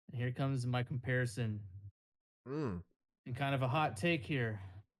here comes my comparison Mm. and kind of a hot take here.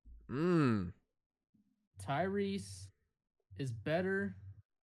 Mm. Tyrese is better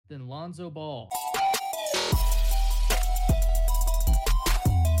than Lonzo Ball.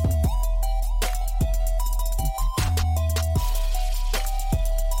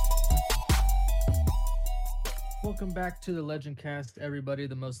 Welcome back to the Legend Cast, everybody,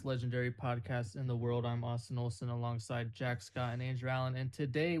 the most legendary podcast in the world. I'm Austin Olson alongside Jack Scott and Andrew Allen. And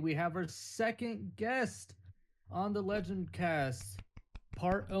today we have our second guest on the Legend Cast,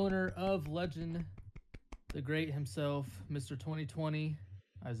 part owner of Legend, the great himself, Mr. 2020,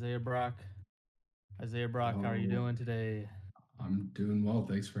 Isaiah Brock. Isaiah Brock, how are you doing today? I'm doing well.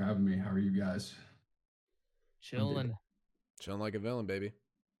 Thanks for having me. How are you guys? Chilling. Chilling like a villain, baby.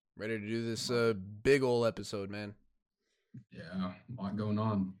 Ready to do this big ol' episode, man. Yeah, a lot going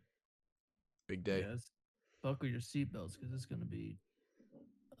on. Big day. Yes. Buckle your seatbelts because it's going to be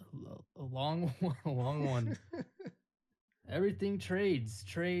a long one. A long one. Everything trades,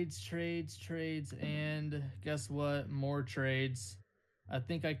 and guess what? More trades. I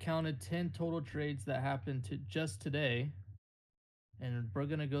think I counted 10 total trades that happened just today, and we're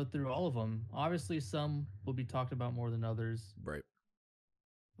going to go through all of them. Obviously, some will be talked about more than others. Right.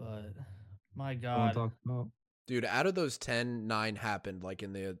 But, my God. Talk about. Dude, out of those 10, 9 happened like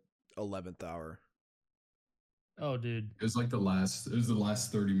in the 11th hour. Oh, dude. It was like the last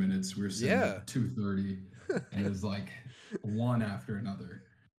 30 minutes. We were sitting at 2:30, and it was like one after another.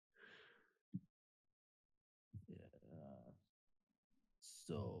 Yeah.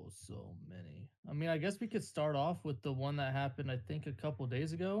 So many. I mean, I guess we could start off with the one that happened, I think, a couple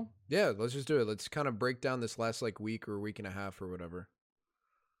days ago. Yeah, let's just do it. Let's kind of break down this last like week or week and a half or whatever.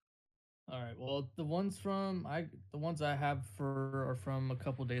 All right. Well, the ones I have are from a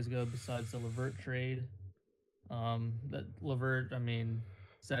couple days ago. Besides the Levert trade, that Levert, I mean,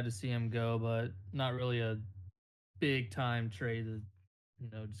 sad to see him go, but not really a big time trade.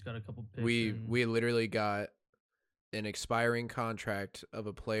 That, just got a couple picks. We literally got an expiring contract of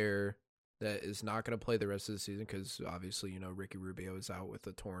a player that is not going to play the rest of the season because obviously Ricky Rubio is out with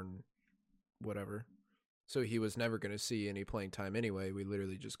a torn whatever. So he was never going to see any playing time anyway. We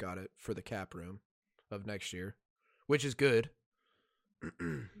literally just got it for the cap room of next year, which is good.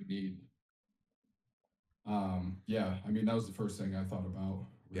 Indeed. Yeah, I mean, that was the first thing I thought about.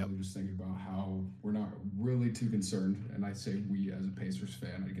 Really just thinking about how we're not really too concerned, and I say we as a Pacers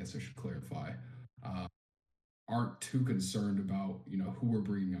fan, I guess I should clarify, aren't too concerned about, who we're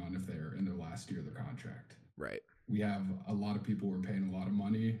bringing on if they're in their last year of their contract. Right. We have a lot of people who are paying a lot of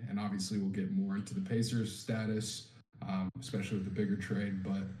money, and obviously we'll get more into the Pacers status, especially with the bigger trade,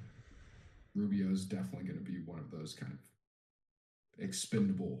 but Rubio is definitely going to be one of those kind of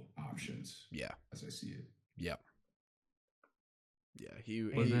expendable options. Yeah. As I see it. Yeah. Yeah,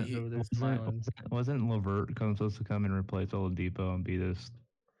 Wasn't Levert supposed to come and replace Oladipo and be this?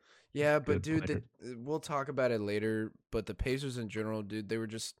 Yeah, but dude, we'll talk about it later. But the Pacers in general, dude, it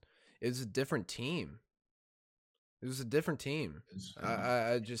was a different team. It was a different team.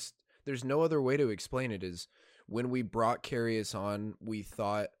 I just, there's no other way to explain it. Is when we brought Karius on, we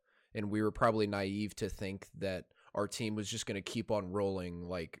thought, and we were probably naive to think that our team was just going to keep on rolling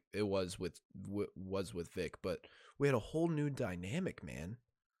like it was with Vic, but we had a whole new dynamic, man.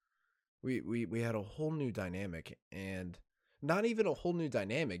 We had a whole new dynamic, and not even a whole new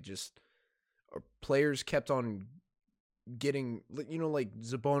dynamic, just our players kept on getting, like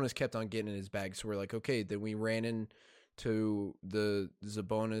Sabonis kept on getting in his bag. So we're like, okay, then we ran into the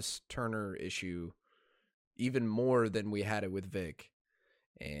Sabonis Turner issue even more than we had it with Vic.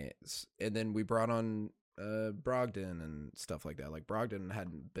 And then we brought on Brogdon and stuff like that. Like Brogdon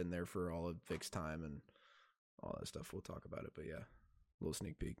hadn't been there for all of Vic's time and all that stuff. We'll talk about it, but yeah, a little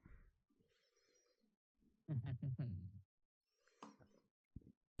sneak peek.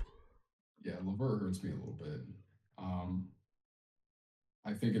 Yeah, Levert hurts me a little bit.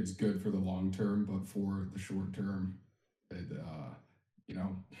 I think it's good for the long term, but for the short term, it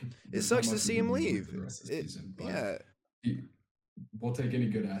sucks to see him leave. For the rest of the season, we'll take any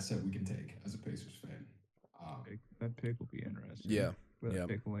good asset we can take as a Pacers fan. That pick will be interesting. Yeah,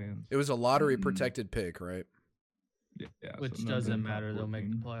 Pick lands. It was a lottery protected pick, right? Yeah, which doesn't matter. They'll make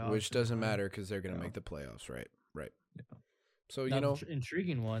the playoffs. Which doesn't matter because they're going to make the playoffs, right? Right. Yeah. So the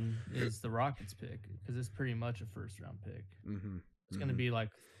intriguing one is the Rockets pick because it's pretty much a first round pick. Mm-hmm. It's going to be like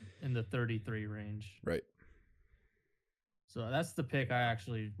in the 33 range. Right. So that's the pick I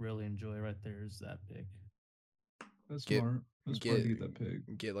actually really enjoy right there is that pick. That's smart. That's smart to get that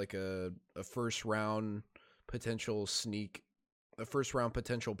pick. Get like a first round potential sneak, a first round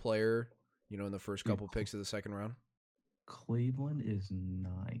potential player, in the first couple picks of the second round. Cleveland is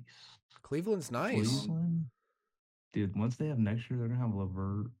nice. Cleveland's nice. Cleveland, dude. Once they have next year, they're gonna have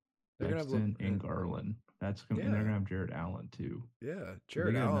LeVert, Sexton, and Garland. And they're gonna have Jared Allen too. Yeah,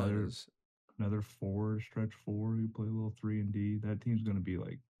 Jared Allen is another stretch four who play a little 3 and D. That team's gonna be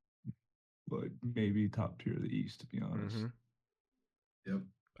like maybe top tier of the East, to be honest. Yep.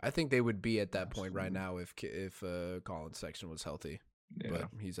 I think they would be at that point right now if Colin Sexton was healthy. Yeah. But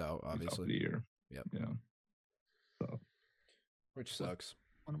he's out, obviously. He's out for the year. Yep. Yeah. So. Which sucks.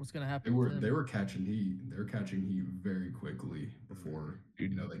 What's going to happen? They were catching heat. They're catching heat very quickly before they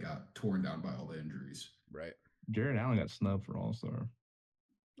got torn down by all the injuries. Right. Jared Allen got snubbed for All-Star.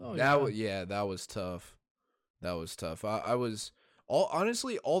 Oh yeah. That was tough. I was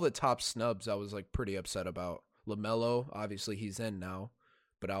honestly all the top snubs I was like pretty upset about. LaMelo, obviously he's in now,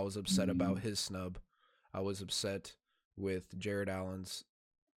 but I was upset about his snub. I was upset with Jared Allen's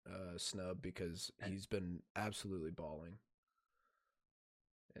snub because he's been absolutely balling.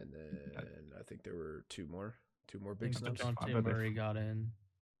 And then I think there were two more big snubs. DeJounte Murray got in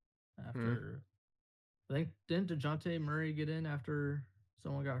after. I think didn't DeJounte Murray get in after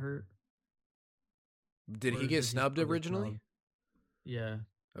someone got hurt? Did he get snubbed originally? Yeah.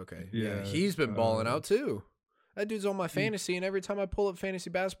 Okay. Yeah, he's been balling out too. That dude's on my fantasy, and every time I pull up fantasy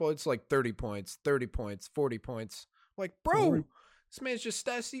basketball, it's like 30 points, 40 points. I'm like, bro, this man's just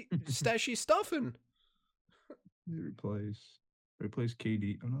stashy stuffing. They replace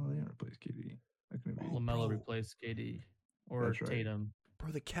KD. Oh no, they didn't replace KD. LaMelo replaced KD or Tatum.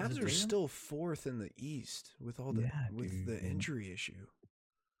 Bro, the Cavs are still fourth in the East with all the the injury issue.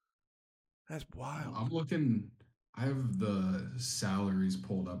 That's wild. I'm looking. I have the salaries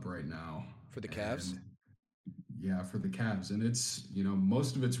pulled up right now for the Cavs. Yeah, for the Cavs, and it's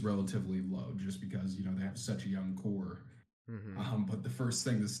most of it's relatively low just because they have such a young core. But the first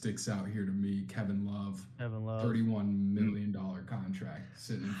thing that sticks out here to me, Kevin Love, $31 million contract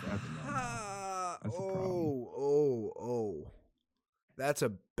sitting in front of them. That's a problem. That's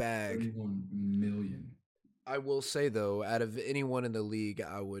a bag. $31 million. I will say though, out of anyone in the league,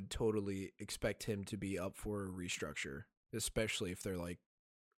 I would totally expect him to be up for a restructure, especially if they're like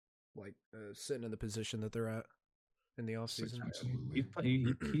sitting in the position that they're at in the offseason.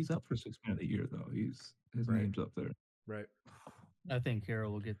 He's up for 6 man of the year though. His name's up there. Right. I think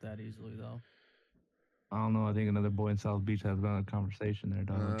Carroll will get that easily though. I don't know. I think another boy in South Beach has been a conversation there,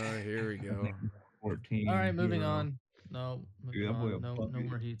 dog. Here we go. 14. All right, moving on. No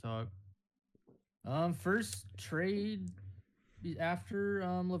more Heat talk. First trade after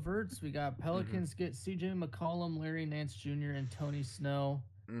LeVert's, we got Pelicans get CJ McCollum, Larry Nance Jr., and Tony Snell.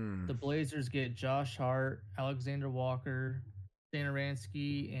 The Blazers get Josh Hart, Alexander Walker,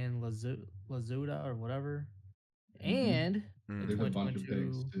 Satoransky, and Lazuda or whatever. And the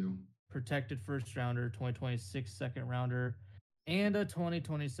 2022 protected first rounder, 2026 second rounder, and a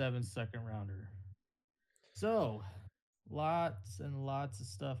 2027 second rounder. So, lots and lots of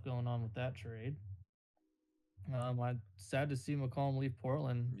stuff going on with that trade. I'm sad to see McCollum leave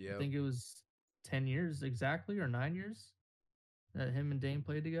Portland. Yep. I think it was 10 years exactly, or 9 years that him and Dame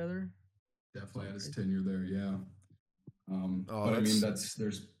played together. Definitely had his tenure there, yeah. But I mean,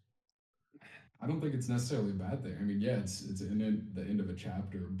 I don't think it's necessarily a bad thing. I mean, yeah, it's the end of a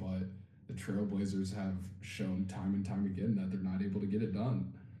chapter, but the Trailblazers have shown time and time again that they're not able to get it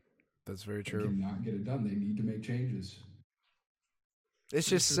done. That's very true. They cannot get it done. They need to make changes. It's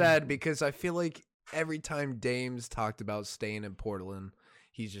just sad because I feel like every time Dame's talked about staying in Portland,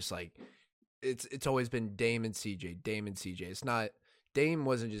 he's just like, it's always been Dame and CJ. It's not, Dame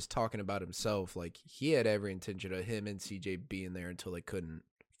wasn't just talking about himself. Like, he had every intention of him and CJ being there until they couldn't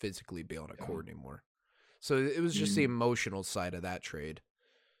physically be on a court anymore. So it was just the emotional side of that trade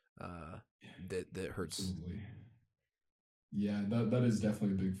that hurts. Absolutely. Yeah, that is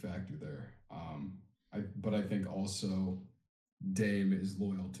definitely a big factor there. But I think also Dame is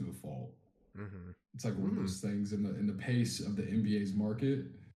loyal to a fault. It's like one of those things in the pace of the NBA's market.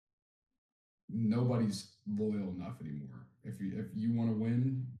 Nobody's loyal enough anymore. If you want to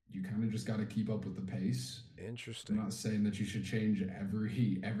win, you kind of just got to keep up with the pace. Interesting. I'm not saying that you should change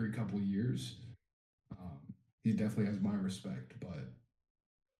every couple of years. He definitely has my respect, but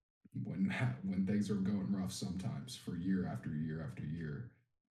when things are going rough, sometimes for year after year after year,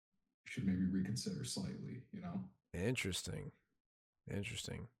 you should maybe reconsider slightly. Interesting.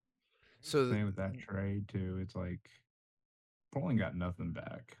 So same with that trade too. It's like Portland got nothing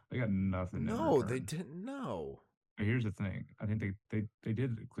back. They got nothing. No, they didn't know. But here's the thing. I think they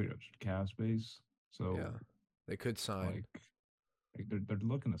did clear up cap space. So yeah, they could sign. Like they're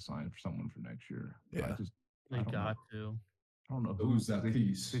looking to sign for someone for next year. Yeah, they got to. I don't know who's that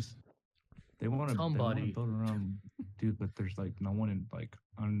piece. They want to Somebody. build around, dude. But there's like no one in like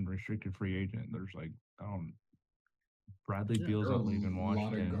unrestricted free agent. There's like Bradley Yeah. Beal's There are not leaving a lot of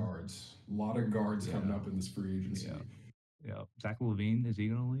Washington. guards. A lot of guards coming Yeah. up in this free agency. Yeah. Yeah. Zach LaVine, is he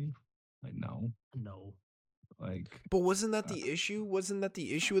gonna leave? Like no. Like, but wasn't that the issue? Wasn't that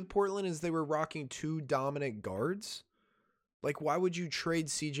the issue with Portland? Is they were rocking two dominant guards? Like, why would you trade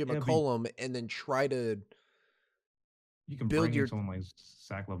CJ McCollum and then try to you can build bring your in someone like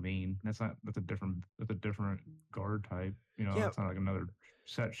Zach LaVine? That's a different guard type. You know, Yeah. it's not like another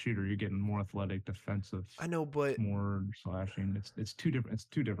set shooter. You're getting more athletic, defensive. I know, but more slashing. It's two different. It's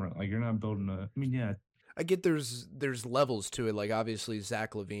two different. Like, you're not building a. I mean, yeah. I get there's levels to it. Like, obviously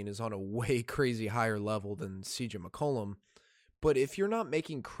Zach LaVine is on a way crazy higher level than CJ McCollum. But if you're not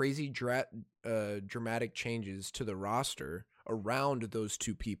making crazy dramatic changes to the roster around those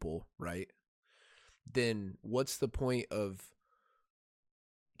two people, right, then what's the point of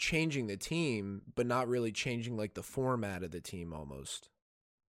changing the team but not really changing like the format of the team almost?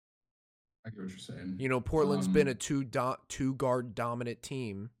 I get what you're saying. You know, Portland's been a two guard dominant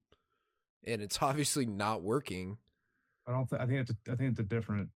team, and it's obviously not working. I think it's a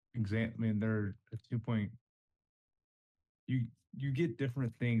different example. I mean, they're a 2-point. You get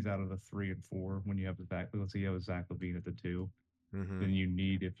different things out of the 3 and 4 when you have the back. Let's say you have a Zach LaVine at the 2, than you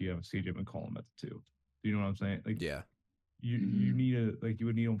need if you have a CJ McCollum at the 2. Do you know what I'm saying? Like, yeah, you need you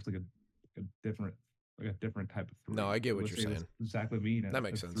would need almost like a different type of 3. No, I get what you're saying. Zach LaVine, that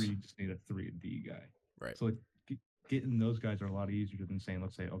makes sense. 3, you just need a 3 and D guy, right? So like getting those guys are a lot easier than saying,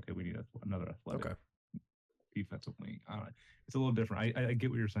 let's say, okay, we need another athletic defensive wing. I don't know. It's a little different. I get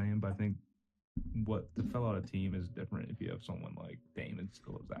what you're saying, but I think what the fell out of team is different if you have someone like Dame and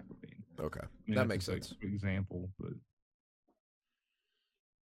still Zach LaVine. Okay, I mean, that makes sense. Like, example, but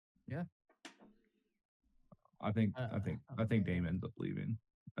yeah, I think Dame ends up leaving.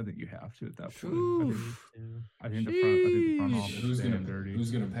 I think you have to at that point. I think the front office who's is gonna dirty.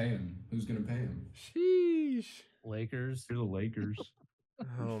 Who's gonna pay him? Who's gonna pay him? Sheesh. Lakers. You're the Lakers.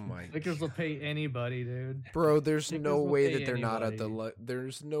 Oh my! Lakers will pay anybody, dude. Bro, there's Lakers no will way pay that they're not at anybody.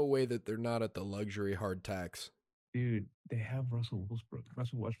 there's no way that they're not at the luxury hard tax. Dude, they have Russell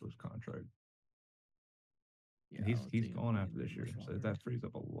Westbrook's contract. Yeah, he's gone after this year, so that frees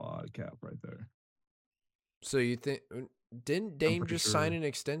up a lot of cap right there. So you think didn't Dame just sign an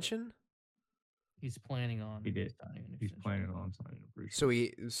extension? He's planning on. He did. He's planning on signing a free.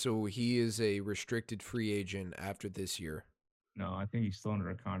 So he is a restricted free agent after this year. No, I think he's still under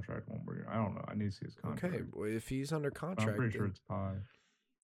a contract one more year. I don't know. I need to see his contract. Okay, well, if he's under contract, I'm pretty sure it's pie.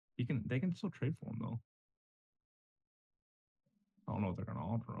 They can still trade for him though. I don't know what they're gonna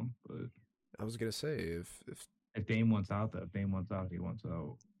offer him, but I was gonna say if Dame wants out, he wants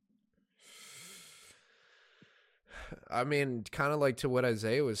out. I mean, kind of like to what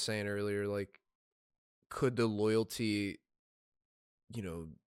Isaiah was saying earlier, like, could the loyalty,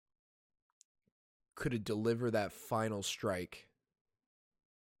 could it deliver that final strike?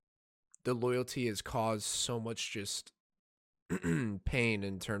 The loyalty has caused so much just pain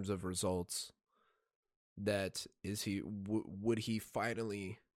in terms of results that would he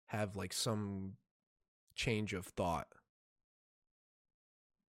finally have like some change of thought?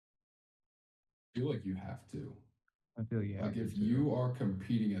 I feel like you have to. I feel you have like if you are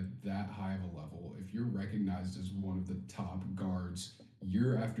competing at that high of a level, if you're recognized as one of the top guards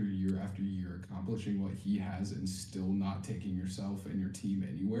year after year after year, accomplishing what he has and still not taking yourself and your team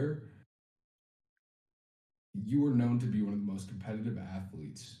anywhere, you are known to be one of the most competitive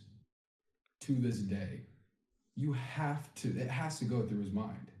athletes to this day. You have to, it has to go through his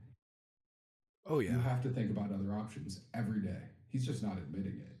mind. Oh, yeah. You have to think about other options every day. He's just not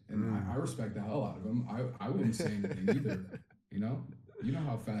admitting it. And I respect the hell out of him. I wouldn't say anything either. You know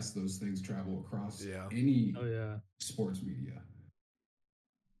how fast those things travel across any sports media.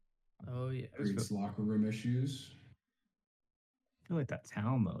 Oh yeah. Creates locker room issues. I feel like that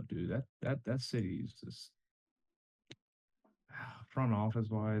town though, dude. That city is just front office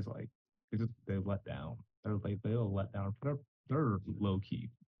wise, like they let down. They'll let down. They're low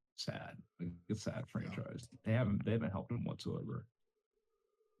key sad. Like, it's a sad franchise. They haven't helped them whatsoever.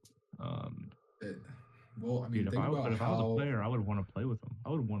 Well, I mean, dude, if I was a player, I would want to play with them. I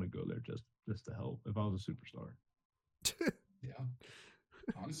would want to go there just to help. If I was a superstar. Yeah.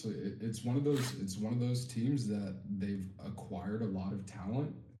 Honestly, it's one of those teams that they've acquired a lot of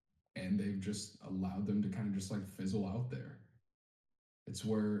talent, and they've just allowed them to kind of just like fizzle out there. It's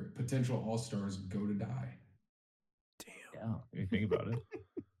where potential all-stars go to die. Damn. Yeah, if you think about it.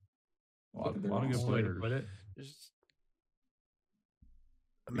 A lot of good players.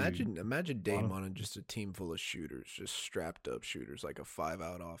 Imagine Dame on just a team full of shooters, just strapped up shooters, like a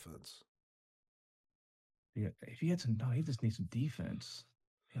 5-out offense. Yeah, if he had some, no, he just needs some defense.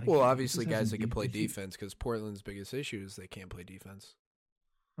 Like, well, obviously, guys that can play defense, because Portland's biggest issue is they can't play defense.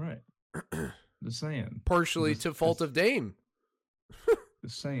 Right. Just saying. Partially to fault of Dame.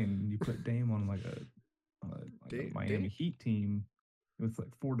 Just saying, you put Dame on like a Miami Heat team with like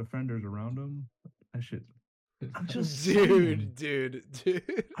 4 defenders around him. That shit. I'm just dude.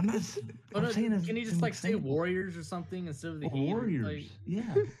 I'm not. I'm saying, can you just like say Warriors or something instead of the Heat? Warriors?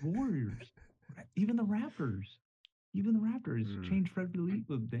 Yeah, Warriors. Even the Raptors change Fred VanVleet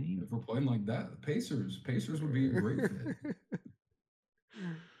with Dame. If we're playing like that, the Pacers would be a great fit.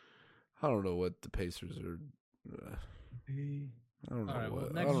 I don't know what the Pacers are. I don't know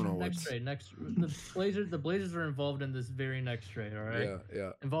what. Well, I don't know next trade. The Blazers are involved in this very next trade. All right.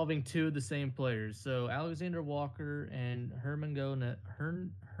 Yeah. Involving 2 of the same players. So Alexander Walker and Hernan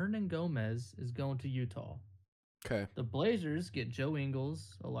Gomez is going to Utah. Okay. The Blazers get Joe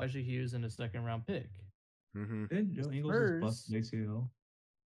Ingles, Elijah Hughes, and a 2nd-round pick. Mm-hmm. Then Joe Ingles busted ACL.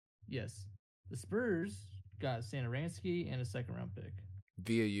 Yes. The Spurs got Satoransky and a 2nd-round pick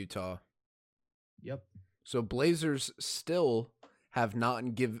via Utah. Yep. So Blazers still have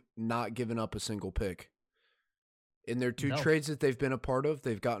not given up a single pick. In their 2 trades that they've been a part of,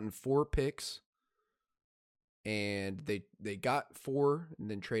 they've gotten 4 picks, and they got 4 and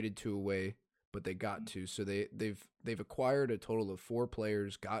then traded 2 away, but they got 2. So they've acquired a total of 4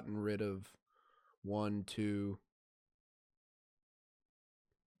 players, gotten rid of 1, 2,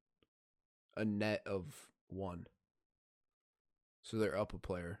 a net of 1. So they're up a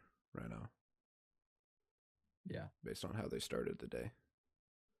player right now. Yeah. Based on how they started the day.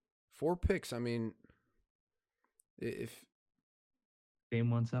 4 picks. I mean, if Dame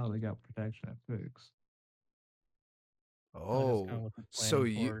wants out, they got protection at picks. Oh, so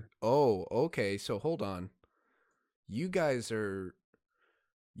okay. So hold on. You guys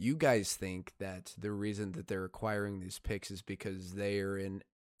think that the reason that they're acquiring these picks is because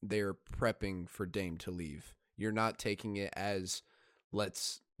they're prepping for Dame to leave. You're not taking it as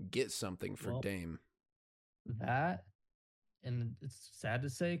let's get something for Dame. That, and it's sad to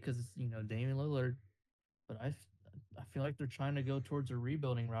say because it's Damian Lillard, but I feel like they're trying to go towards a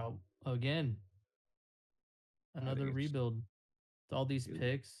rebuilding route again. Another rebuild. All these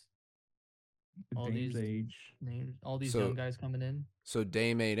picks, all Dame's these age, names, all these young guys coming in. So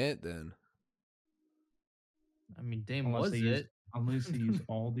Dame ain't it then. I mean, Dame was it. Unless they use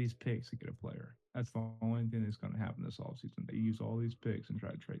all these picks to get a player. That's the only thing that's going to happen this offseason. They use all these picks and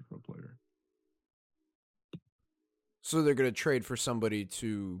try to trade for a player. So they're going to trade for somebody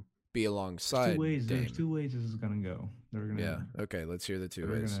to be alongside Dame. There's 2 ways this is going to go. Okay, let's hear the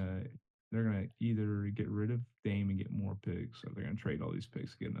 2 ways. They're going to either get rid of Dame and get more picks, or they're going to trade all these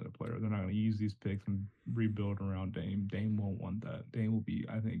picks to get another player. They're not going to use these picks and rebuild around Dame. Dame won't want that. Dame will be,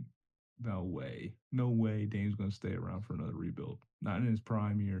 I think, no way Dame's going to stay around for another rebuild. Not in his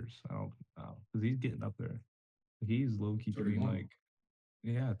prime years. I don't know. Because he's getting up there. He's low-key being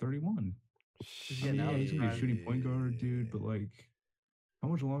 31. He's going to be a shooting point guard, dude, but how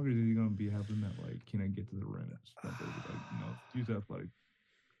much longer is he going to be having that, can I get to the rim? Use athletic.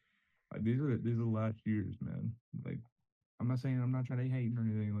 These are the last years, man. I'm not trying to hate or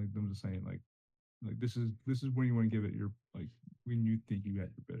anything. I'm just saying, this is when you want to give it your when you think you got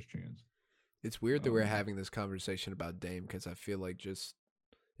your best chance. It's weird that we're having this conversation about Dame because I feel like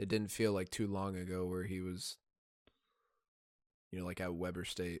it didn't feel like too long ago where he was, at Weber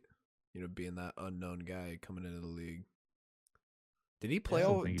State, being that unknown guy coming into the league. Did he play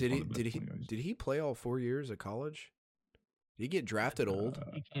Did he play all 4 years of college? Did he get drafted old?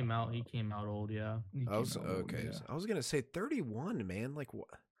 He came out old, yeah. I was gonna say 31, man. What?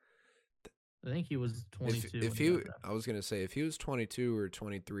 I think he was 22. I was gonna say if he was 22 or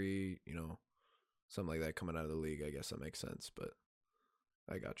 23, something like that coming out of the league, I guess that makes sense. But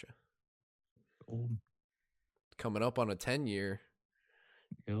I got you. Old. Coming up on a 10-year.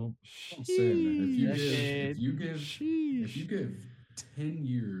 I'm saying, man, if you give 10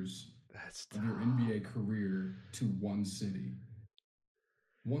 years of your NBA career to one city,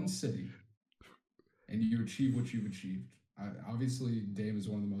 and you achieve what you've achieved. Obviously, Dame is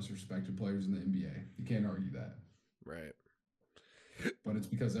one of the most respected players in the NBA. You can't argue that. Right. But it's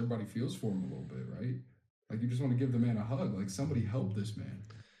because everybody feels for him a little bit, right? You just want to give the man a hug. Somebody help this man.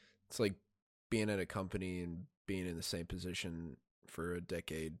 It's like being at a company and being in the same position for a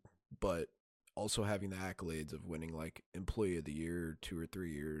decade, but also having the accolades of winning Employee of the Year 2 or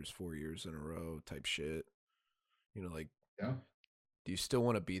 3 years, 4 years in a row type shit. Yeah. Do you still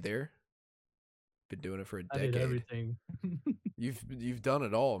want to be there? Been doing it for a decade. I did everything. You've done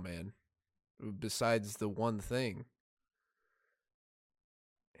it all, man. Besides the one thing.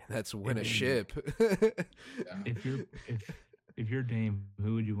 That's win a ship. If you're Dame,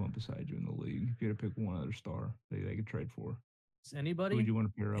 who would you want beside you in the league? If you had to pick one other star they could trade for, anybody? Who would you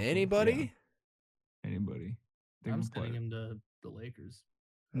want to pair up? Anybody? With? Yeah. Anybody? I'm sending him to the Lakers.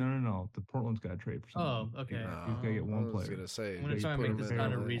 No. The Portland's got to trade for someone. Oh, okay. He's got to get one player. I was gonna say. I'm gonna try and make this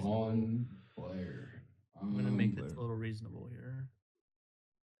kind of reasonable. One player. I'm gonna make this a little reasonable here.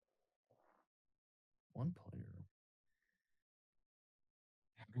 One player.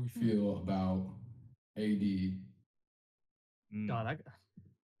 How do we feel about AD? God, I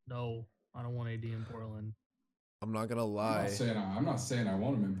don't want AD in Portland. I'm not gonna lie. I'm not saying I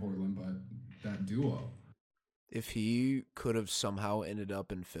want him in Portland, but that duo. If he could have somehow ended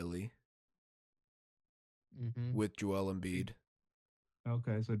up in Philly with Joel Embiid.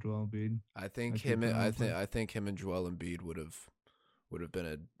 Okay, so Joel Embiid. I think him and Joel Embiid would have been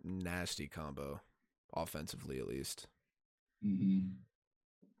a nasty combo, offensively at least. I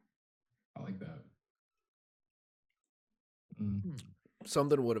like that.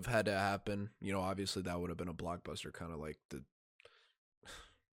 Something would have had to happen. Obviously that would have been a blockbuster, kind of like the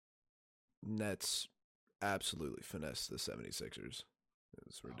Nets absolutely finessed the 76ers.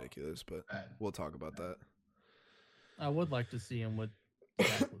 It's ridiculous, but we'll talk about that. I would like to see him with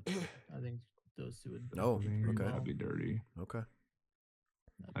Zach. I think those two would. Okay. That'd be dirty. Okay.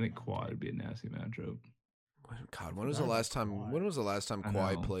 I think Kawhi would be a nasty matchup. God, when was the last time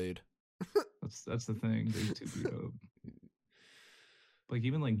Kawhi played? That's the thing. These two beat up. Like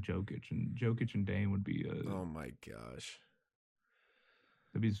even like Jokic and Dame would be oh my gosh.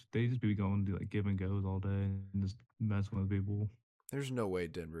 They just be going to like give and goes all day and just messing with people. There's no way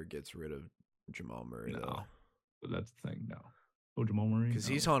Denver gets rid of Jamal Murray though. But that's the thing now. Oh, Jamal Murray? Because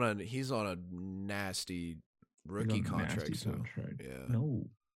he's on a nasty rookie contract. Yeah. No.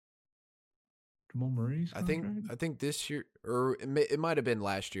 Jamal Murray's contract? I think this year, or it might have been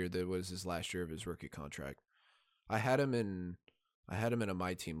last year. That was his last year of his rookie contract. I had him in a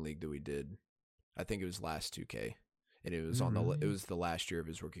My Team league that we did. I think it was last 2K, and it was it was the last year of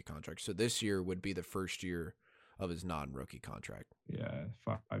his rookie contract. So this year would be the first year of his non-rookie contract. Yeah,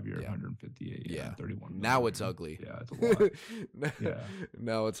 5-year, 158. Yeah, 31. Now it's ugly. Yeah, it's a lot. Yeah,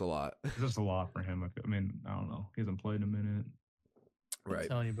 now it's a lot. It's just a lot for him. I mean, I don't know. He hasn't played in a minute. Right. I'm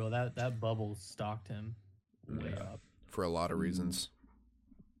telling you, bro, that bubble stocked him way up for a lot of reasons,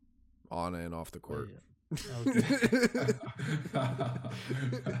 on and off the court.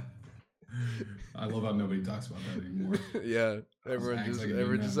 I love how nobody talks about that anymore. Yeah, everyone just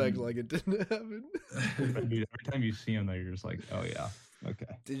acts like it didn't happen. Every time you see him, though, you're just like, oh yeah, okay.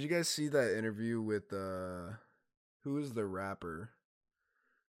 Did you guys see that interview with who was the rapper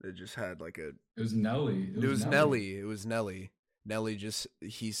that just had like a? It was Nelly. It was Nelly. Nelly just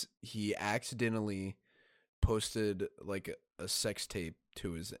he accidentally posted like a sex tape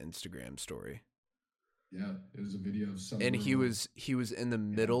to his Instagram story. Yeah, it was a video of something. And he was in the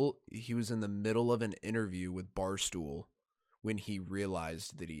middle. He was in the middle of an interview with Barstool when he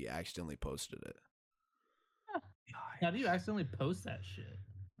realized that he accidentally posted it. How do you accidentally post that shit?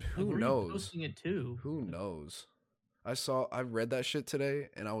 Who knows? Are you posting it too? Who knows? I read that shit today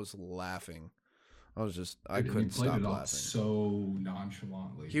and I was laughing. I couldn't stop laughing. So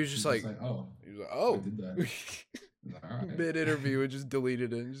nonchalantly. He was just like, oh, I did that. Like, all right. Mid interview and just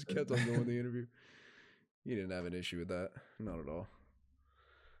deleted it and just kept on going with the interview. He didn't have an issue with that. Not at all.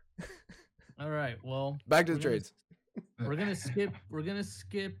 All right. Well, back to the trades. We're gonna skip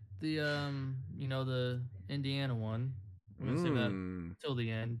the the Indiana one. We're gonna save that till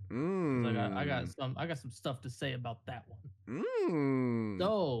the end. I got some stuff to say about that one.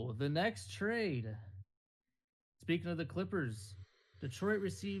 So the next trade. Speaking of the Clippers, Detroit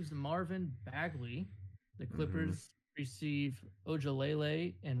receives Marvin Bagley. The Clippers receive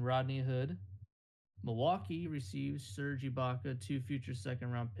Ojeleye and Rodney Hood. Milwaukee receives Serge Ibaka, 2 future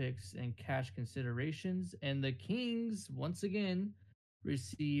second-round picks, and cash considerations. And the Kings, once again,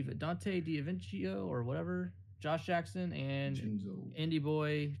 receive Dante DiVincenzo or whatever, Josh Jackson, and Indy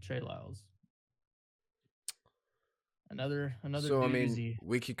boy Trey Lyles. Another. So doozy.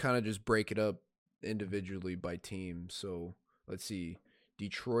 We could kind of just break it up individually by team. So let's see.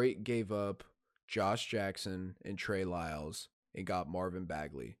 Detroit gave up Josh Jackson and Trey Lyles and got Marvin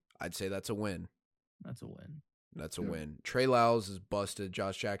Bagley. I'd say that's a win. That's a win. Trey Lyles is busted.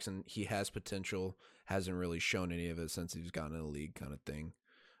 Josh Jackson, he has potential. Hasn't really shown any of it since he's gotten in the league, kind of thing.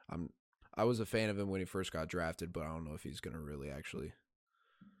 I was a fan of him when he first got drafted, but I don't know if he's going to really actually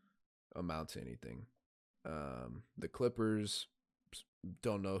amount to anything. The Clippers,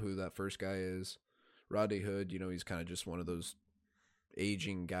 don't know who that first guy is. Rodney Hood, he's kind of just one of those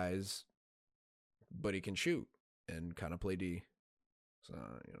aging guys, but he can shoot and kind of play D. So,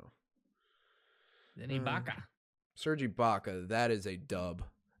 you know. Then Ibaka. Serge Ibaka, that is a dub.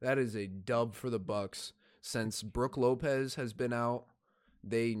 That is a dub for the Bucks. Since Brook Lopez has been out,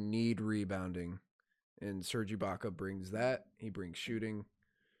 they need rebounding. And Serge Ibaka brings that. He brings shooting.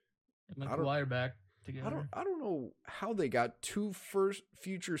 And Kawhi are back together. I don't know how they got 2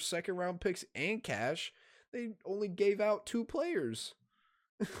 future second round picks and cash. They only gave out 2 players.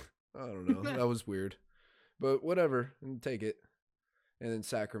 I don't know. That was weird. But whatever. Take it. And then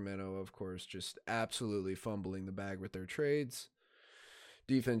Sacramento, of course, just absolutely fumbling the bag with their trades.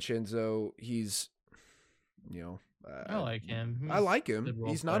 DiVincenzo, he's, you know. I like him. I like him.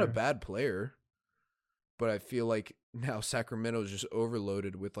 He's not a bad player. But I feel like now Sacramento is just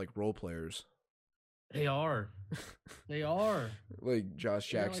overloaded with, like, role players. They are. They are. Like Josh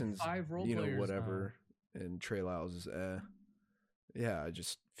Jackson's, like 5 role you know, players whatever. now. And Trey Lyles is, Yeah, I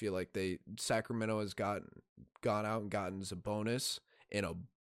just feel like Sacramento has gone out and gotten Sabonis and a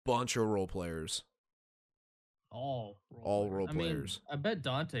bunch of role players. All role players. I bet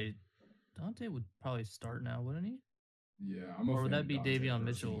Dante would probably start now, wouldn't he? Yeah, or would that be Davion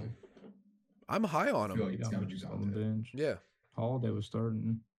Mitchell? I'm high on him. Like he's got to be on the bench. Yeah. Holiday was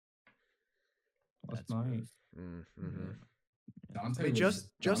starting last night. Dante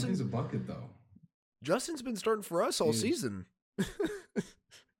Justin's a bucket, though. Justin's been starting for us all season.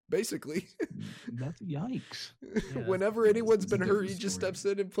 Basically. That's yikes. Yeah, whenever anyone's been hurt, he just steps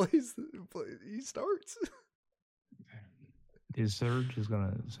in and plays. He starts. Surge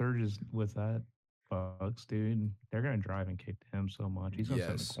is with that Bucks, dude. They're gonna drive and kick him so much. He's gonna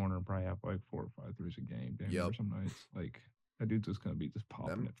sit in the corner and probably have like 4 or 5 threes a game. Or some nights, like that dude's just gonna be just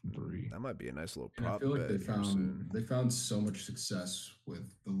popping it from 3. That might be a nice little prop. I feel like they found so much success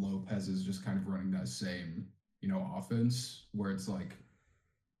with the Lopez's just kind of running that same, you know, offense where it's like,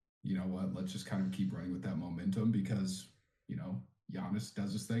 you know what, let's just kind of keep running with that momentum because, you know, Giannis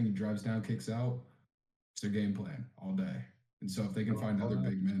does his thing, he drives down, kicks out. It's their game plan all day. And so if they can find other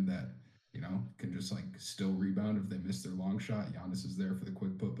big men that, you know, can just like still rebound if they miss their long shot, Giannis is there for the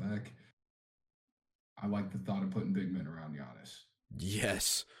quick putback. I like the thought of putting big men around Giannis.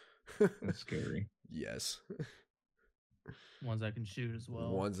 Yes. That's scary. Yes. Ones that can shoot as well.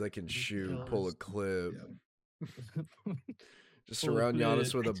 Ones that can shoot, pull a clip. Yeah. Just surround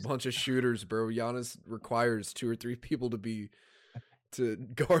Giannis with a bunch of shooters, bro. Giannis requires 2 or 3 people to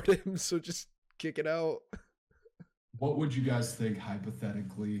guard him, so just kick it out. What would you guys think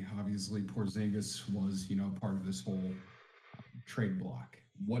hypothetically? Obviously, Porzingis was, you know, part of this whole trade block.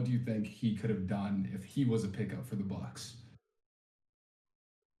 What do you think he could have done if he was a pickup for the Bucks?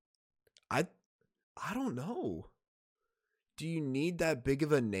 I don't know. Do you need that big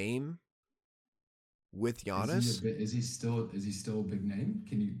of a name with Giannis? Is he still a big name?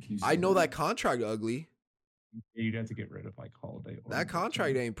 Can you? I know that contract ugly. You'd have to get rid of like Holiday. That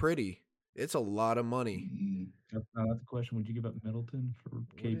contract ain't pretty. It's a lot of money. Mm-hmm. That's the question. Would you give up Middleton for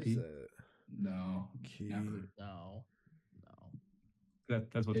KP? No. Never. No.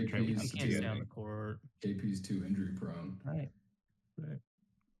 That's what the trade would have to can't be. stay on the court. KP's too injury prone. Right.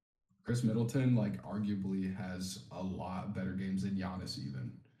 Chris Middleton, like, arguably has a lot better games than Giannis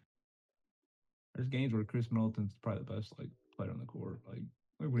even. There's games where Chris Middleton's probably the best like player on the court. Like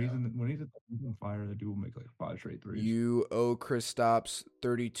when he's on fire, the dude will make like 5 straight threes. You owe Kristaps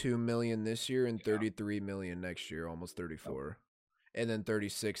 $32 million this year and $33 million next year, almost 34, and then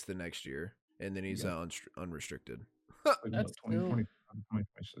 36 the next year, and then he's unrestricted. Like That's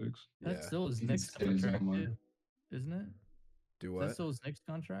 2026. That's still his next contract, too, isn't it? Do what? That's still his next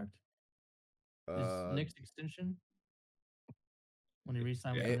contract. His next extension. When he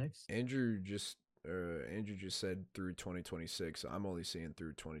re-signed with the Knicks. Andrew just said through 2026. I'm only seeing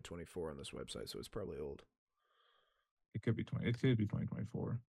through 2024 on this website, so it's probably old. It could be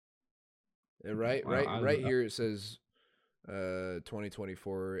 2024. Right here it says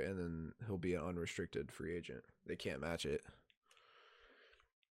 2024, and then he'll be an unrestricted free agent. They can't match it.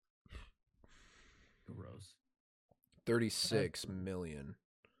 Gross. $36 million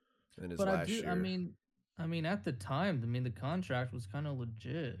in his last year. I mean, at the time, the contract was kind of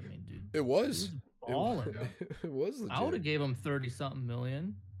legit. I mean, dude, it was balling. It was legit. I would have gave him 30-something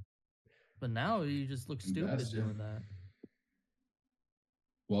million, but now you just look stupid doing that.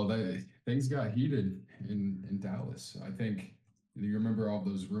 Well, things got heated in Dallas. I think you remember all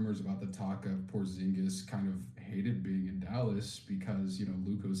those rumors about the talk of Porzingis kind of hated being in Dallas because, you know,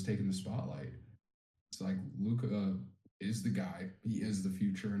 Luka was taking the spotlight. It's like Luka is the guy. He is the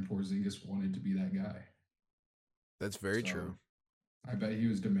future, and Porzingis wanted to be that guy. That's very true. I bet he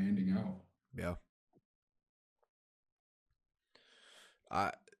was demanding out. Yeah.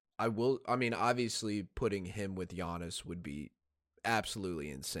 I mean, obviously putting him with Giannis would be absolutely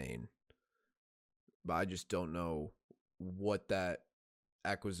insane. But I just don't know what that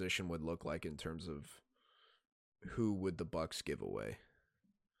acquisition would look like in terms of who would the Bucks give away.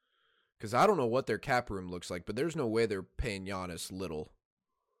 Because I don't know what their cap room looks like, but there's no way they're paying Giannis little.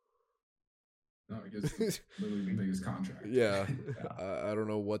 No, it's literally the biggest contract. Yeah. I don't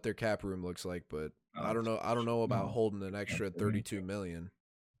know what their cap room looks like, but I don't know about holding an extra $32 million.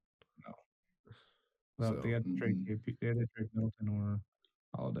 No. Well, they had to trade KP. They had to trade Middleton or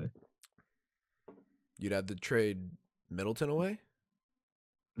Holiday. You'd have to trade Middleton away?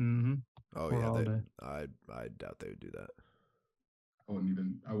 Mm-hmm. Oh, or yeah. Holiday. I doubt they would do that. I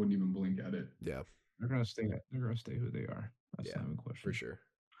wouldn't even blink at it. Yeah. They're gonna stay who they are. That's not even a question. For sure.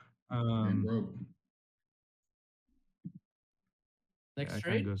 And Next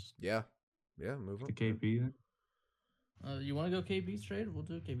trade? Yeah, move on. To KP then? You want to go KB's trade? We'll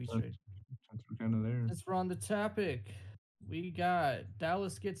do KB's trade. Since we're kind of there. Since we're on the topic, we got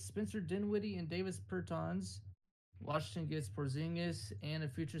Dallas gets Spencer Dinwiddie and Davis Bertans. Washington gets Porzingis and a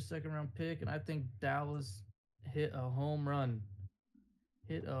future second-round pick, and I think Dallas hit a home run.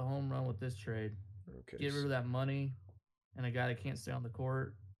 With this trade. Okay. Get rid of that money and a guy that can't stay on the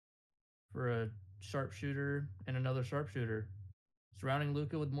court for a sharpshooter and another sharpshooter. Surrounding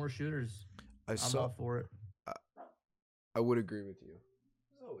Luka with more shooters. I'm all for it. I would agree with you.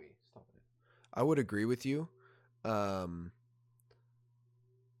 Zoe, stop it. I would agree with you. I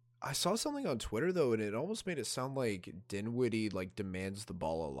saw something on Twitter though, and it almost made it sound like Dinwiddie demands the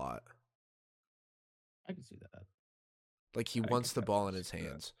ball a lot. I can see that. Like he wants the ball in his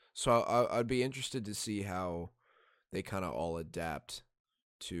hands. So I'd be interested to see how they kind of all adapt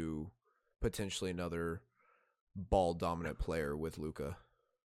to potentially another ball dominant player with Luka.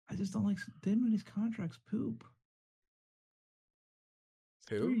 I just don't like Dinwiddie's contract's poop.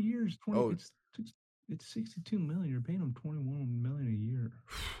 Who? 3 years, 20. It's $62 million. You're paying him $21 million a year.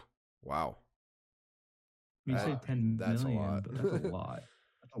 Wow. You say $10 that's million, a lot. but that's a lot.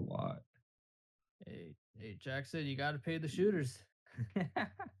 That's a lot. Hey, Jack said you got to pay the shooters.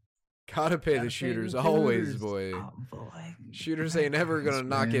 Gotta pay the shooters always, boy. Shooters ain't ever gonna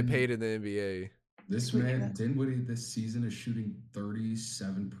not get paid in the NBA. This man, Dinwiddie, this season is shooting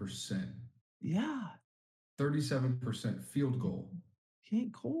 37%. Yeah. 37% field goal. He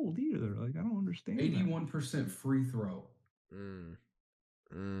ain't cold either. I don't understand. 81% free throw.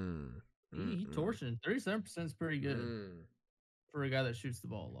 He torching. 37% is pretty good for a guy that shoots the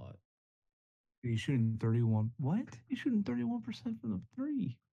ball a lot. He's shooting 31. What? He's shooting 31% from the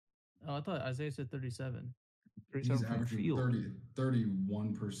three. Oh, I thought Isaiah said 37. He's averaging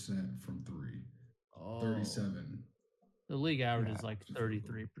 31% from three. Oh. 37. The league average is 33%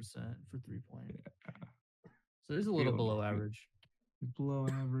 for 3-point. Yeah. So he's a little below average. Below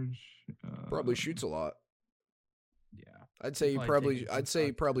average. Probably shoots a lot. Yeah. I'd say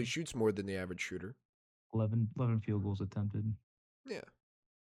he probably shoots more than the average shooter. 11 field goals attempted. Yeah.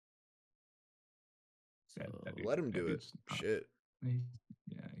 So let him do it. Shit.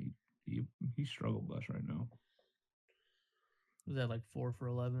 He struggled less right now. Was that 4 for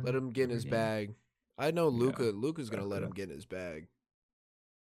 11? Let him get in his bag. I know Luka's gonna let him get in his bag.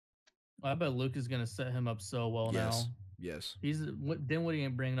 I bet Luka's gonna set him up so well now. Yes. Dinwiddie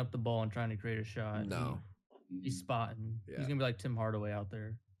ain't bringing up the ball and trying to create a shot. No. He's spotting. Yeah. He's gonna be like Tim Hardaway out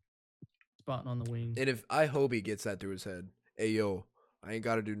there, spotting on the wing. And I hope he gets that through his head. Hey yo, I ain't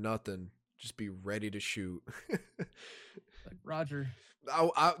got to do nothing. Just be ready to shoot. Like Roger.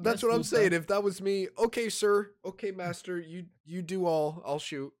 That's what I'm saying. If that was me, okay, sir. Okay, master. You do all. I'll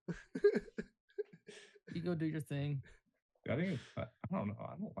shoot. You go do your thing. I don't know.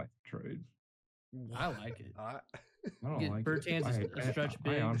 I don't like the trade. I like it. I don't like Bertans a stretch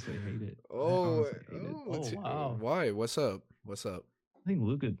big. I honestly hate it. Wow. Why? What's up? I think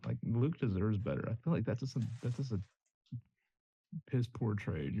Luka deserves better. I feel like that's just a piss poor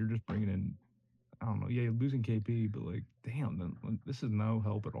trade. You're just bringing in, I don't know. Yeah, you're losing KP, but damn, this is no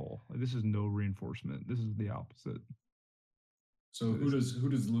help at all. This is no reinforcement. This is the opposite. So who does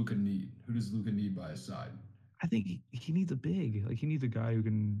Luka need? Who does Luka need by his side? I think he needs a big. He needs a guy who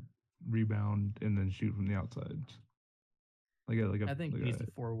can rebound and then shoot from the outside. I think he's the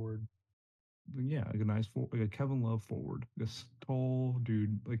forward. Yeah, a nice a Kevin Love forward, a tall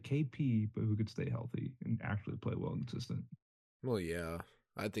dude like KP, but who could stay healthy and actually play well and consistent. Well, yeah,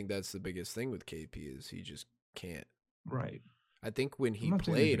 I think that's the biggest thing with KP is he just can't. Right. I think when he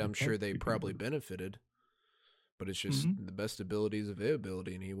played, I'm sure they probably benefited, but it's just the best ability is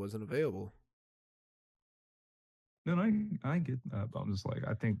availability, and he wasn't available. No, I get that, but I'm just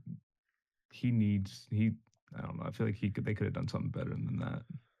I think I don't know. I feel like they could have done something better than that.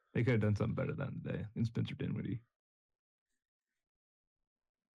 They could have done something better than Spencer Dinwiddie.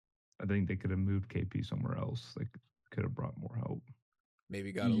 I think they could have moved KP somewhere else. They could have brought more help.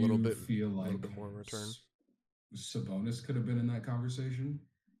 Maybe got a little bit more in return. Sabonis could have been in that conversation.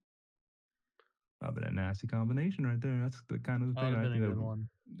 That'd been a nasty combination right there. That's the kind of thing I think a good one.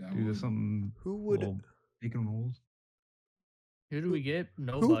 Do something. Who would pick and rolls? Who do we get?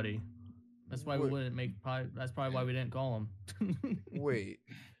 Nobody. That's why we wouldn't make. That's probably why we didn't call him. Wait,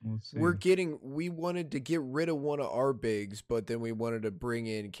 we wanted to get rid of one of our bigs, but then we wanted to bring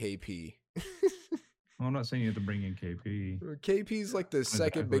in KP. Well, I'm not saying you have to bring in KP. KP's like the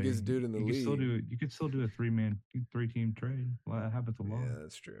second biggest dude in the league. You could still do a three-team trade. Well, that happens a lot. Yeah,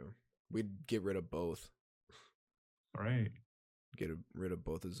 that's true. We'd get rid of both. All right. Get rid of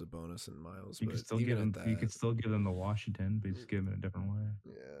both of Sabonis and Miles. You could still give them. You could still give them the Washington, but just give them in a different way.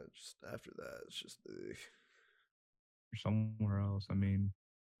 Yeah, just after that, it's just or somewhere else. I mean,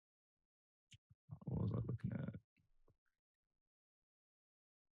 what was I looking at?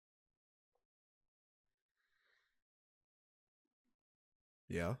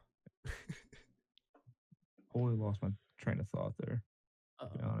 Yeah. Totally lost my train of thought there. To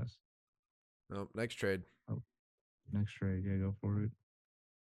be honest. Nope. Next trade. Next trade. Yeah, go for it.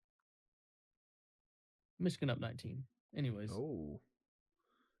 Michigan up 19. Anyways. Oh.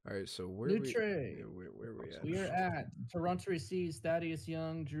 All right. So where new trade? Yeah, where are we at? We are at Toronto receives Thaddeus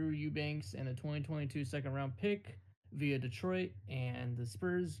Young, Drew Eubanks, and a 2022 second-round pick via Detroit, and the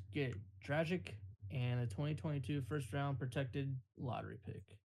Spurs get Dragic and a 2022 first-round protected lottery pick.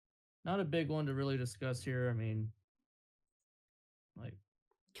 Not a big one to really discuss here. I mean, like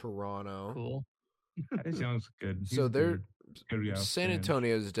Toronto. Cool. Thaddeus Young's good. He's so they're good San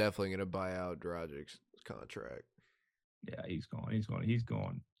Antonio is definitely going to buy out Dragic's contract. Yeah, he's going. He's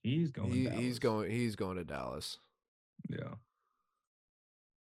going to Dallas. Yeah.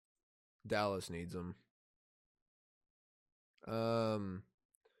 Dallas needs him. So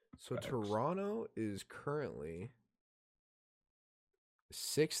Facts. Toronto is currently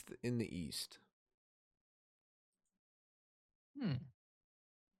 6th in the East.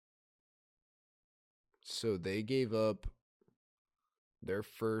 So they gave up their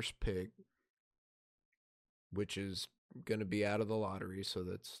first pick, which is going to be out of the lottery, so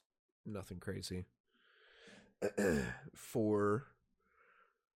that's nothing crazy. I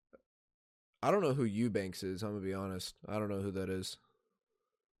don't know who Eubanks is, I'm going to be honest. I don't know who that is.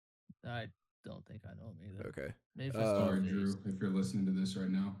 I don't think I know him either. Okay. Maybe sorry, Drew, if you're listening to this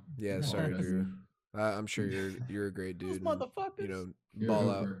right now. Yeah, sorry, Drew. I'm sure you're a great dude. Those motherfuckers.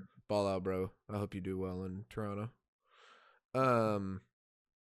 Ball out, bro. I hope you do well in Toronto. And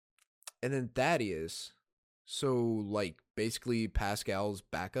then Thaddeus. So, like, basically Pascal's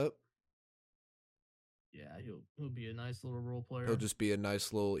backup. Yeah, he'll be a nice little role player. He'll just be a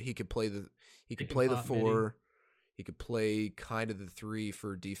nice little. He could play the 4. Midi. He could play kind of the 3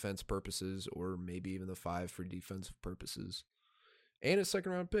 for defense purposes, or maybe even the 5 for defensive purposes, and a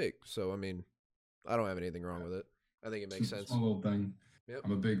second-round pick. So, I mean, I don't have anything wrong with it. I think it makes sense. Small little thing. Yep.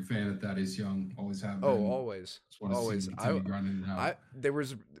 I'm a big fan of Thaddeus Young. Always have been. Oh, always. There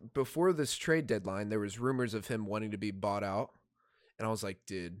was before this trade deadline, there was rumors of him wanting to be bought out, and I was like,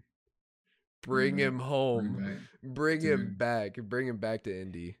 dude, bring him home, bring him back to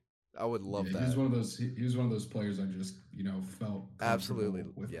Indy. I would love that. He was one of those players I just felt absolutely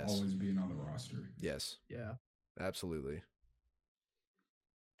with always being on the roster. Yes. Yeah. Absolutely.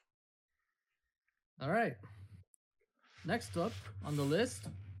 All right. Next up on the list,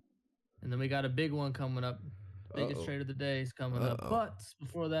 and then we got a big one coming up. Biggest trade of the day is coming up. But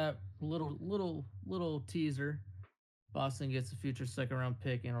before that, little teaser. Boston gets a future second-round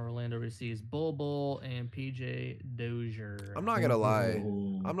pick, and Orlando receives Bol and PJ Dozier. I'm not gonna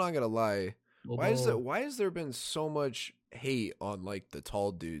lie. Why has there been so much hate on like the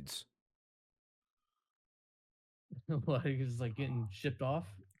tall dudes? What, he's like getting shipped off?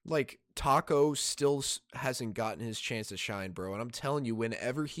 Like, Taco still hasn't gotten his chance to shine, bro. And I'm telling you,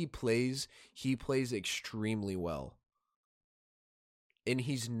 whenever he plays extremely well. And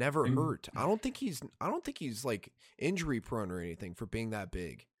he's never hurt. I don't think he's like injury prone or anything for being that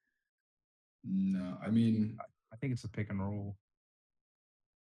big. No, I mean, I think it's a pick and roll.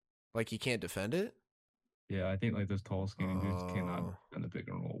 Like, he can't defend it? Yeah, I think like those tall, skinny dudes cannot defend the pick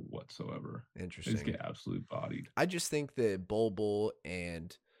and roll whatsoever. Interesting. They just get absolute bodied. I just think that Bol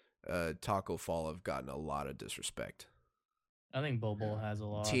and Taco Fall have gotten a lot of disrespect. I think Bol has a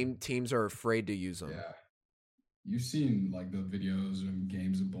lot. Teams are afraid to use them. Yeah. You've seen like the videos and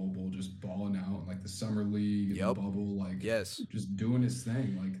games of Bol just balling out, like the summer league, the bubble, like just doing his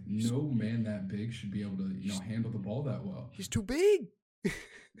thing. Like no man that big should be able to handle the ball that well. He's too big.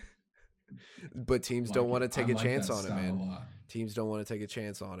 But teams don't want to take a chance on it, man. A teams don't want to take a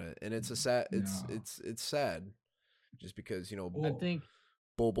chance on it, and it's a sad. It's sad, just because I think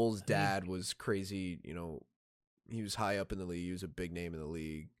Bul's dad was crazy. He was high up in the league. He was a big name in the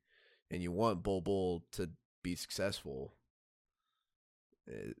league, and you want Bol to be successful.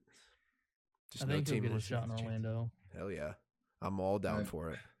 I think he'll get a shot in Orlando. Hell yeah, I'm all down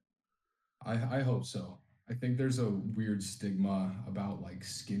for it. I hope so. I think there's a weird stigma about like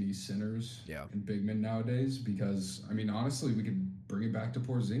skinny centers and big men nowadays because, I mean, honestly, we could bring it back to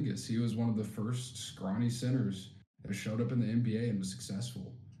Porzingis. He was one of the first scrawny centers that showed up in the NBA and was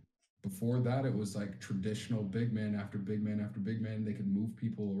successful. Before that, it was like traditional big man after big man after big man. They could move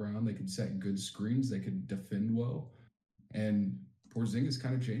people around. They could set good screens. They could defend well. And Porzingis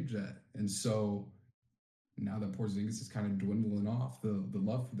kind of changed that. And so now that Porzingis is kind of dwindling off, the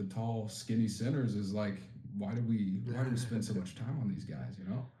love for the tall, skinny centers is like, why do we spend so much time on these guys,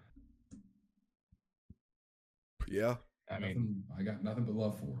 Yeah. I got nothing but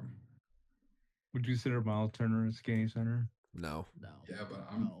love for him. Would you consider Miles Turner a skinny center? No. Yeah, but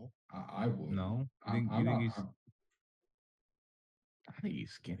I would. No. I think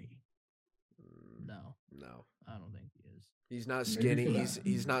he's skinny. No. I don't think he is. He's not skinny.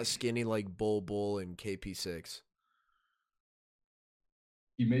 He's not skinny like Bol and KP6.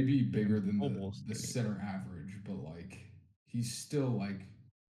 He may be bigger than the center average, but like he's still like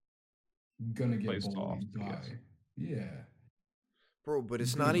gonna get bullied by. Yeah. Bro, but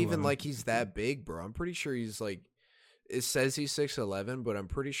it's not even like he's that big, bro. I'm pretty sure he's like, it says he's 6'11", but I'm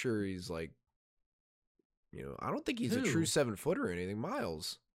pretty sure he's like, I don't think he's a true 7-footer or anything.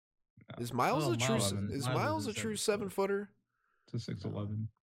 Miles. Is Miles a true 7-footer? It's a 6'11".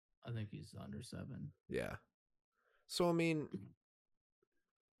 I think he's under 7. Yeah. So I mean,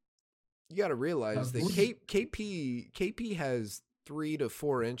 you got to realize that KP has 3 to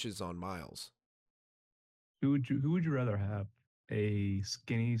 4 inches on Miles. Who would you rather have? A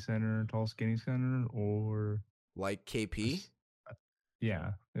skinny center, tall skinny center, or like KP?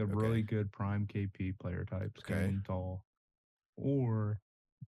 A really good prime KP player type, skinny, tall, or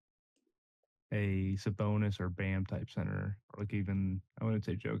a Sabonis or Bam type center, or like even I wouldn't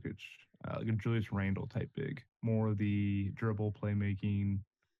say Jokic, like a Julius Randle type big, more the dribble playmaking,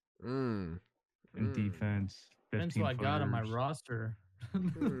 and defense. Depends who I got on my roster.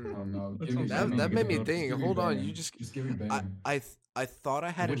 No. That made me think. Hold on, you just give me Bam. I thought I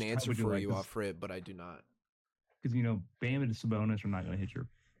had an answer for you off it, but I do not. Because Bam and Sabonis are not going to hit your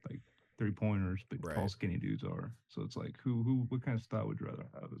like 3-pointers, but tall, skinny dudes are. So it's like, what kind of style would you rather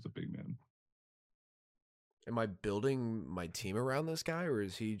have as a big man? Am I building my team around this guy, or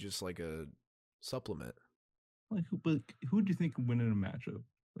is he just like a supplement? Like, who do you think can win in a matchup?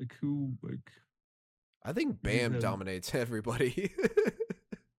 Like, who? Like, I think Bam dominates everybody.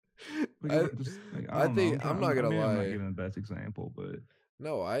 I think I'm not gonna lie. I'm not giving the best example, but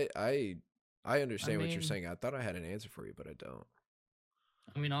no, I understand what you're saying. I thought I had an answer for you, but I don't.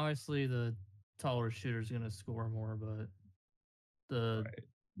 I mean, obviously the taller shooter is gonna score more, but the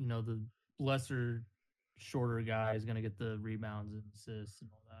lesser, shorter guy is gonna get the rebounds and assists and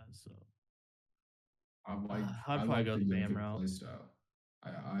all that. So I'd probably go the Bam route.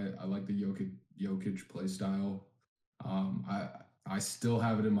 I like the Jokic play style. I still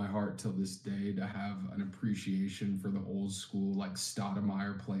have it in my heart till this day to have an appreciation for the old school like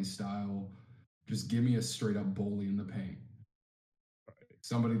Stoudemire play style. Just give me a straight up bully in the paint.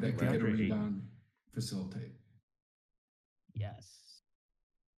 Somebody that can get a rebound, facilitate. Yes.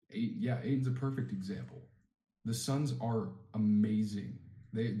 Aiden's a perfect example. The Suns are amazing.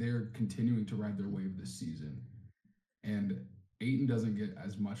 They're continuing to ride their wave this season. And Ayton doesn't get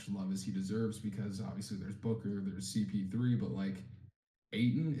as much love as he deserves because obviously there's Booker, there's CP3, but like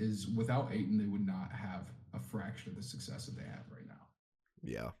without Ayton, they would not have a fraction of the success that they have right now.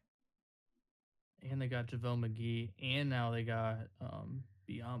 Yeah. And they got JaVale McGee, and now they got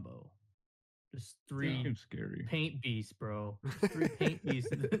Biyombo. Just 3 scary paint beasts, bro. Just 3 paint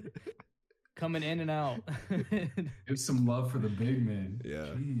beasts coming in and out. Give some love for the big men. Yeah.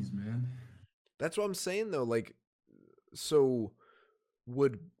 Jeez, man. That's what I'm saying though. Like, so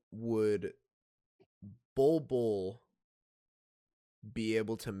would Bol be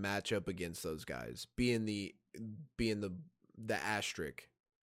able to match up against those guys? Being the asterisk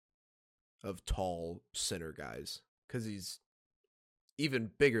of tall center guys, because he's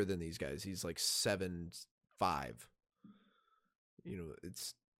even bigger than these guys. He's like 7'5".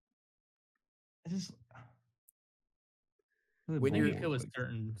 It's just when it was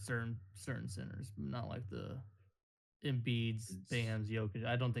certain centers, not like the Embiid's, Bam's, Jokic.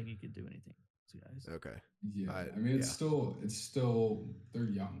 I don't think he could do anything guys. Okay. Yeah, I mean it's still they're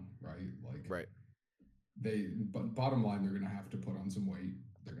young, right? Like right. But bottom line, they're gonna have to put on some weight.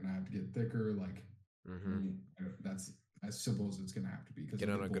 They're gonna have to get thicker. Like that's as simple as it's gonna have to be because get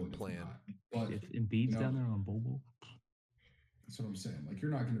on a good plan. But if Embiid's down there on Bobo, that's what I'm saying. Like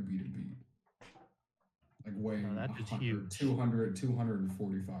you're not gonna beat Embiid. Like weighing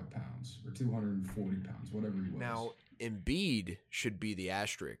 245 pounds or 240 pounds, whatever he was. Now, Embiid should be the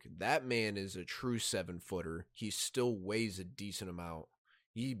asterisk. That man is a true 7-footer. He still weighs a decent amount.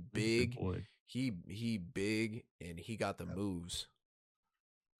 He big. He big, and he got the moves.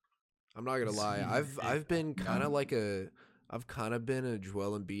 I'm not gonna lie. I've been kind of I've kind of been a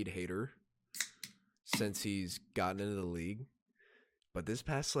Joel Embiid hater since he's gotten into the league. But this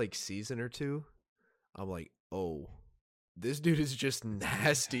past season or two, I'm like, oh, this dude is just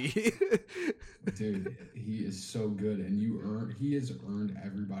nasty. Dude, he is so good, and he has earned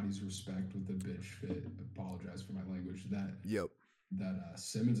everybody's respect with the bitch fit. Apologize for my language. That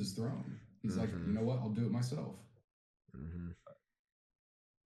Simmons is thrown. He's like, you know what? I'll do it myself.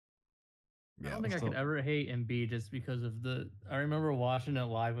 I don't think I could ever hate Embiid just because of I remember watching it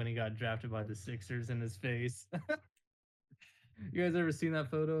live when he got drafted by the Sixers in his face. You guys ever seen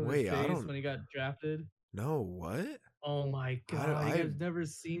that photo of his face when he got drafted? No, what? Oh my God, you guys never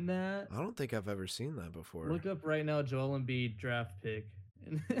seen that? I don't think I've ever seen that before. Look up right now, Joel Embiid draft pick.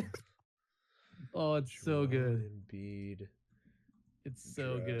 Oh, it's so good. Embiid. It's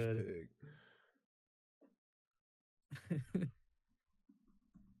so good. It's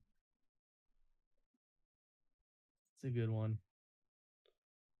a good one.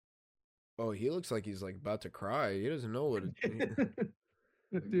 Oh, he looks like he's about to cry. He doesn't know what Dude,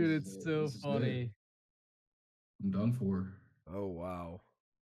 it's so funny. I'm done for. Oh wow.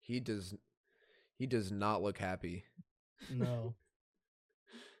 He does not look happy. No.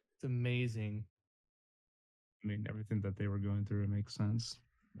 It's amazing. I mean, everything that they were going through, it makes sense.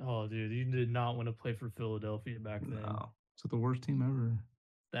 Oh, dude, you did not want to play for Philadelphia back then. No. It's the worst team ever.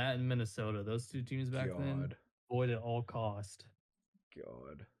 That and Minnesota, those two teams back then, avoid at all cost.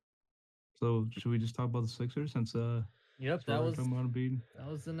 God. So should we just talk about the Sixers since Yep, that was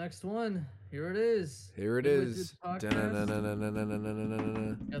the next one. Here it is. Here it is. Got the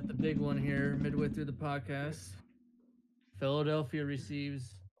big one here midway through the podcast. Philadelphia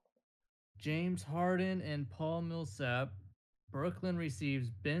receives James Harden and Paul Millsap. Brooklyn receives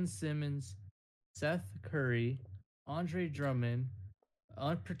Ben Simmons, Seth Curry, Andre Drummond,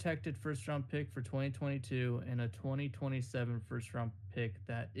 unprotected first-round pick for 2022, and a 2027 first-round pick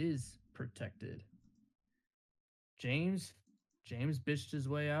that is protected. James bitched his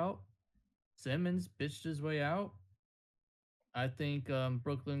way out. Simmons bitched his way out. I think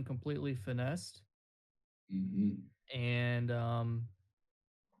Brooklyn completely finessed. And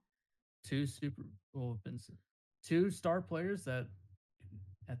two star players that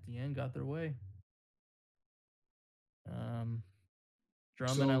at the end got their way.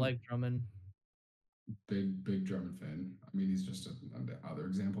 Drummond, I like Drummond. Big Drummond fan. I mean, he's just another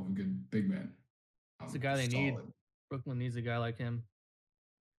example of a good big man. It's the guy they need. Brooklyn needs a guy like him.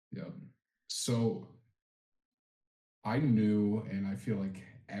 Yep. So I knew, and I feel like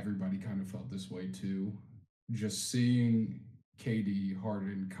everybody kind of felt this way too, just seeing KD,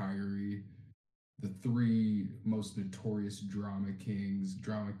 Harden, Kyrie, the three most notorious drama kings,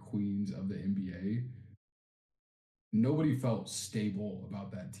 drama queens of the NBA. Nobody felt stable about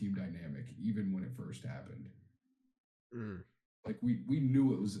that team dynamic, even when it first happened. Like we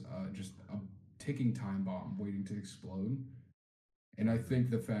knew it was just a ticking time bomb waiting to explode. And I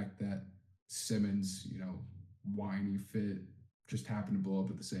think the fact that Simmons, whiny fit, just happened to blow up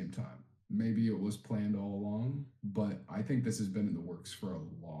at the same time. Maybe it was planned all along, but I think this has been in the works for a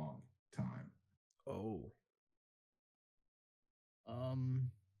long time. Oh.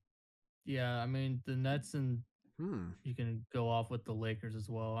 Yeah, I mean, the Nets and you can go off with the Lakers as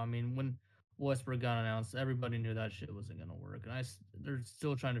well. I mean, when Westbrook got announced, everybody knew that shit wasn't going to work. And they're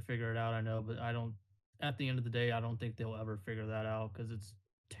still trying to figure it out, I know, but at the end of the day, I don't think they'll ever figure that out because it's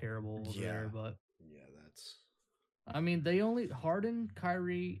terrible over there. But I mean, Harden,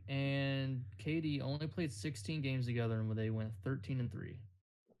 Kyrie, and KD only played 16 games together, and they went 13-3.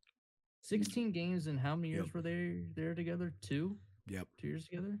 16 games, and how many years were they there together? 2? Yep. 2 years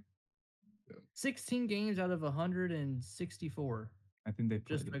together? 16 games out of 164. I think they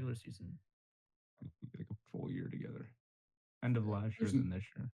played just regular season. Like a full year together. End of last year and this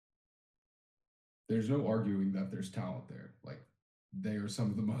year. There's no arguing that there's talent there. Like, they are some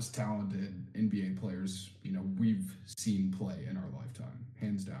of the most talented NBA players, we've seen play in our lifetime,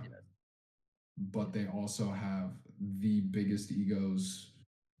 hands down. But they also have the biggest egos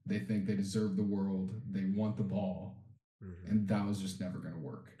They think they deserve the world. They want the ball. And that was just never going to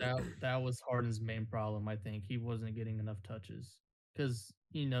work. That was Harden's main problem. I think he wasn't getting enough touches because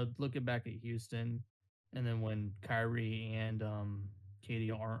looking back at Houston, and then when Kyrie and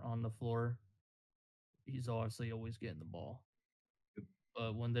KD aren't on the floor, he's obviously always getting the ball.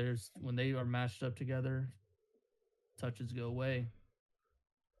 But when they are matched up together, touches go away.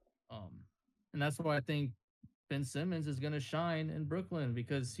 And that's why I think Ben Simmons is going to shine in Brooklyn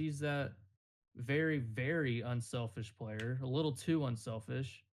because he's that very, very unselfish player, a little too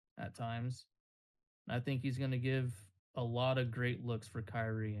unselfish at times. I think he's going to give a lot of great looks for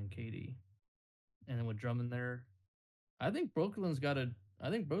Kyrie and KD. And then with Drummond there, I think Brooklyn's going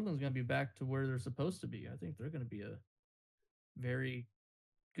to be back to where they're supposed to be. I think they're going to be a very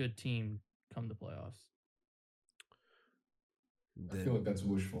good team come the playoffs. I feel like that's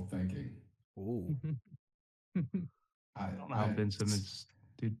wishful thinking. Ooh. I don't know how Ben Simmons,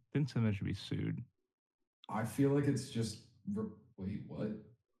 dude. Ben Simmons should be sued. I feel like it's just wait, what?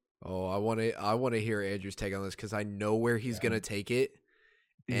 Oh, I want to hear Andrew's take on this because I know where he's gonna take it,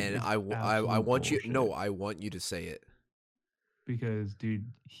 dude, and I want bullshit. I want you to say it because, dude,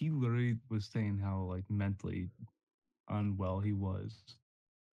 he literally was saying how like mentally unwell he was,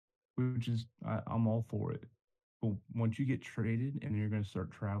 which is I'm all for it. But once you get traded and you're gonna start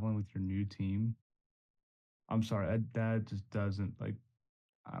traveling with your new team, I'm sorry, that just doesn't like.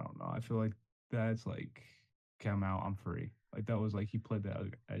 I don't know. I feel like that's like, come out, I'm free. Like that was like he played that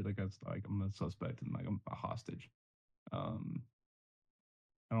like as like I'm a suspect and like I'm a hostage. I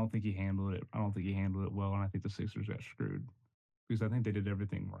don't think he handled it. I don't think he handled it well, and I think the Sixers got screwed because I think they did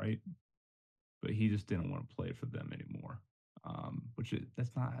everything right, but he just didn't want to play for them anymore.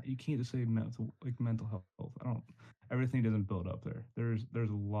 That's not, you can't just say mental health. Everything doesn't build up there. There's a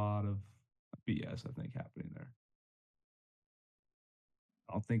lot of BS I think happening there.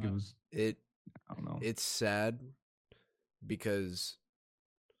 I don't think it was it. I don't know. It's sad because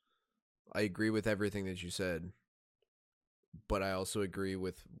I agree with everything that you said, but I also agree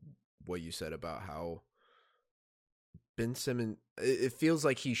with what you said about how Ben Simmons, it feels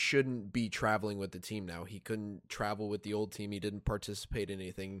like he shouldn't be traveling with the team now. He couldn't travel with the old team. He didn't participate in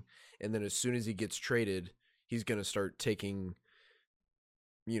anything. And then as soon as he gets traded, he's going to start taking,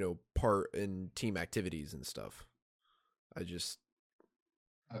 part in team activities and stuff.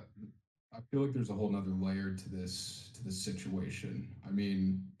 I feel like there's a whole nother layer to this situation. I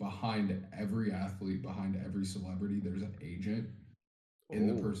mean, behind every athlete, behind every celebrity, there's an agent in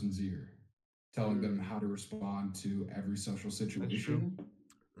the person's ear telling them how to respond to every social situation.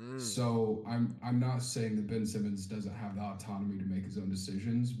 So I'm not saying that Ben Simmons doesn't have the autonomy to make his own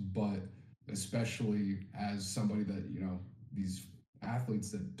decisions, but especially as somebody that, these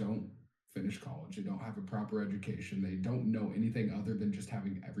athletes that don't finish college, they don't have a proper education, they don't know anything other than just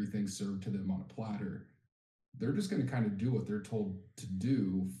having everything served to them on a platter. They're just going to kind of do what they're told to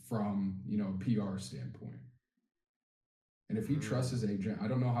do from, a PR standpoint. And if he trusts his agent, I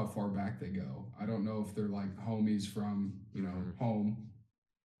don't know how far back they go. I don't know if they're like homies from, home.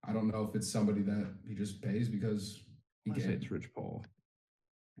 I don't know if it's somebody that he just pays because he can. It's Rich Paul.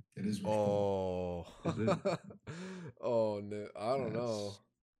 It is Rich Paul. Is it? Oh, no. I don't know.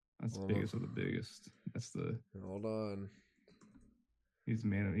 That's the biggest of the biggest. That's the... Hold on. He's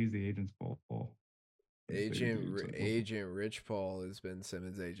the agent's Paul. Agent Rich Paul has been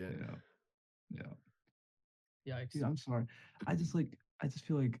Simmons' agent. Yeah. Yeah, dude, I'm sorry. I just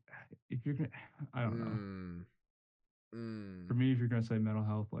feel like if you're gonna, I don't know. For me, if you're gonna say mental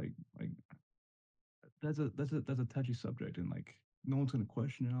health, like that's a touchy subject, and like no one's gonna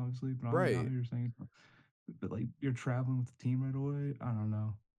question it, obviously. But I'm not here saying, but like you're traveling with the team right away. I don't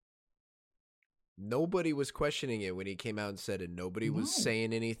know. Nobody was questioning it when he came out and said it. Nobody was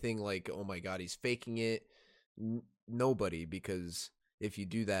saying anything like, "Oh my God, he's faking it." Nobody, because if you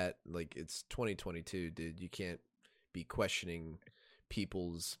do that, like, it's 2022, dude. You can't be questioning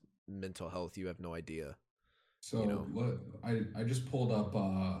people's mental health. You have no idea. So I just pulled up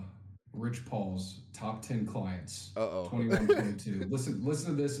Rich Paul's top 10 clients. 21, 22. Listen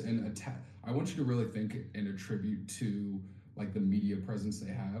to this and I want you to really think and attribute to like the media presence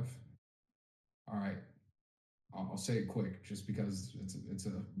they have. All right. I'll say it quick just because it's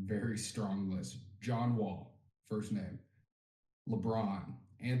a very strong list. John Wall, first name. LeBron,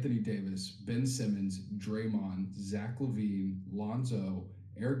 Anthony Davis, Ben Simmons, Draymond, Zach LaVine, Lonzo,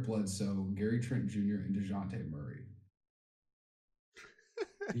 Eric Bledsoe, Gary Trent Jr., and DeJounte Murray.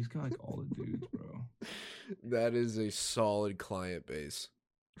 He's got like all the dudes, bro. That is a solid client base.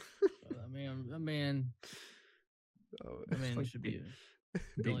 That man should be a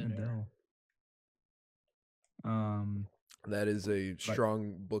billionaire. That is a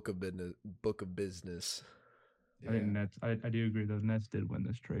strong book of business. Yeah. I think Nets. I do agree. The Nets did win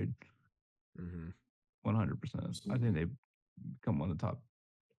this trade. 100%. I think they become one of the top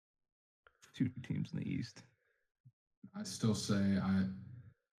 2 teams in the East. I still say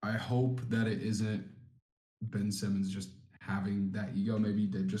I hope that it isn't Ben Simmons just having that ego. Maybe he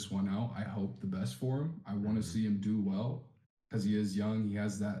did just one out. I hope the best for him. I want to see him do well because he is young. He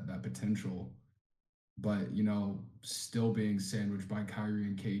has that potential. But, still being sandwiched by Kyrie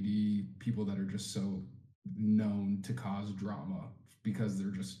and KD, people that are just so known to cause drama because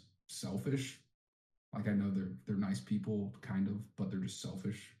they're just selfish. Like, I know they're nice people, kind of, but they're just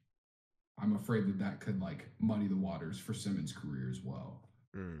selfish. I'm afraid that could, muddy the waters for Simmons' career as well.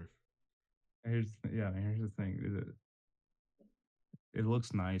 Here's the thing. It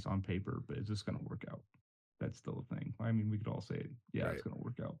looks nice on paper, but it's just going to work out. That's still a thing. I mean, we could all say, it's going to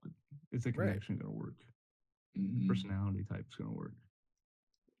work out, but is the connection going to work? Personality type is going to work.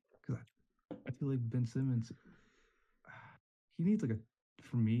 Because I feel like Ben Simmons, he needs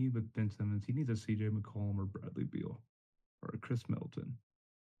for me with Ben Simmons, he needs a CJ McCollum or Bradley Beal or a Chris Middleton.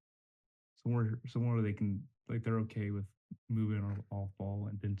 Somewhere where they can, they're okay with moving off ball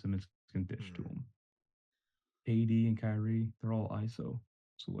and Ben Simmons can dish to them. KD and Kyrie, they're all ISO.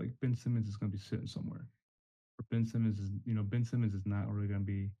 So Ben Simmons is going to be sitting somewhere. Or Ben Simmons is not really going to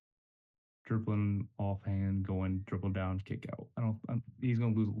be dribbling offhand, going dribble down, kick out. He's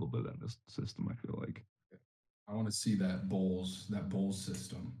going to lose a little bit of that in this system, I feel like. I want to see that Bulls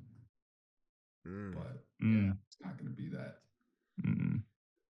system. But it's not going to be that.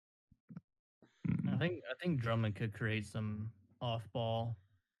 I think Drummond could create some off-ball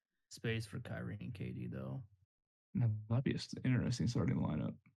space for Kyrie and KD, though. That'd be an interesting starting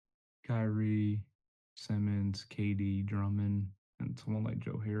lineup. Kyrie, Simmons, KD, Drummond, and someone like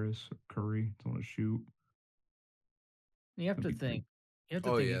Joe Harris or Curry, someone to shoot. You have to think.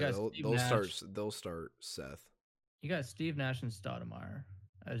 They'll start Seth. You got Steve Nash and Stoudemire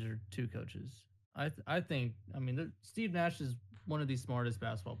as your 2 coaches. I think. I mean, Steve Nash is one of the smartest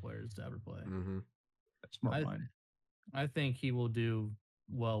basketball players to ever play. Smart mind. I think he will do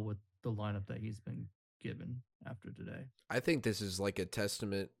well with the lineup that he's been given after today. I think this is a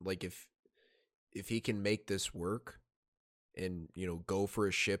testament. If he can make this work, and go for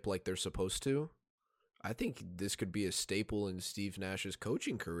a ship like they're supposed to, I think this could be a staple in Steve Nash's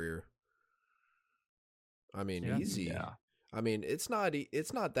coaching career. I mean, easy. Yeah. I mean, it's not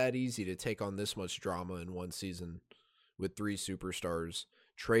that easy to take on this much drama in one season with 3 superstars,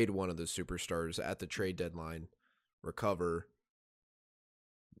 trade one of the superstars at the trade deadline, recover,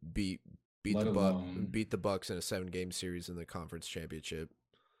 beat the Bucks in a 7-game series in the conference championship.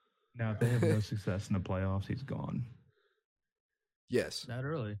 Now, if they have no success in the playoffs, he's gone. Yes. That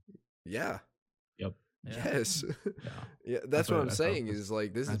early. Yeah. Yep. Yeah. Yes. Yeah. That's what I'm saying is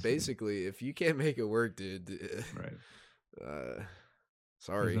this is basically, if you can't make it work, dude. Right.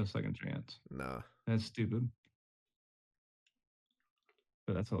 Sorry. There's no second chance. Nah. That's stupid.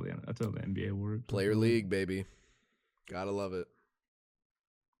 But that's how the NBA works. Player league, baby. Gotta love it.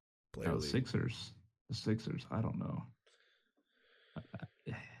 Player league. Sixers. The Sixers. I don't know.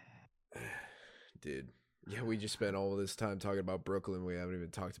 Dude. Yeah, we just spent all this time talking about Brooklyn. We haven't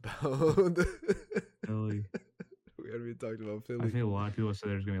even talked about Philly. We haven't even talked about Philly. I think a lot of people say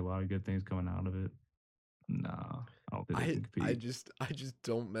there's gonna be a lot of good things coming out of it. Nah, I don't think they can compete. I just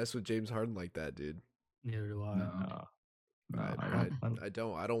don't mess with James Harden like that, dude. Neither do I. I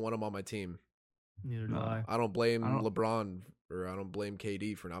don't. I don't want him on my team. Neither do I. I don't blame LeBron or I don't blame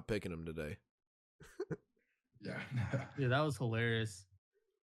KD for not picking him today. Yeah. Yeah, that was hilarious.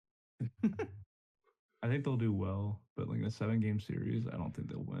 I think they'll do well, but in a 7-game series, I don't think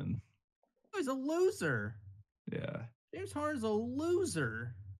they'll win. He's a loser. Yeah. James Harden's a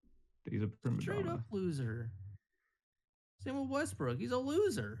loser. He's a prima straight donna. up loser. Same with Westbrook. He's a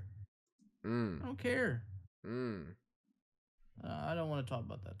loser. I don't care. I don't want to talk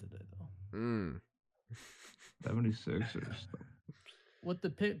about that today, though. 76ers. With the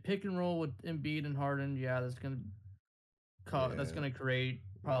pick and roll with Embiid and Harden, that's gonna create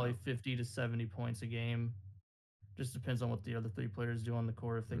probably 50 to 70 points a game. Just depends on what the other 3 players do on the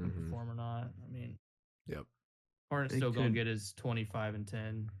court, if they can perform or not. I mean, Harden's still gonna get his 25 and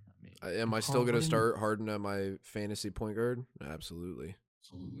 10. I mean, am I still gonna start Harden at my fantasy point guard? Absolutely.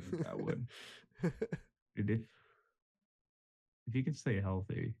 I would. If he can stay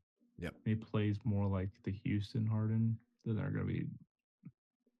healthy, he plays more like the Houston Harden, then they're gonna be.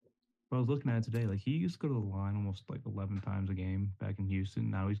 But I was looking at it today. He used to go to the line almost 11 times a game back in Houston.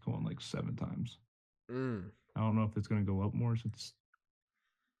 Now he's going 7 times. I don't know if it's going to go up more since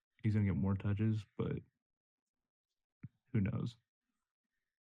he's going to get more touches, but who knows?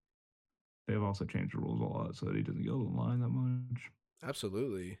 They've also changed the rules a lot so that he doesn't go to the line that much.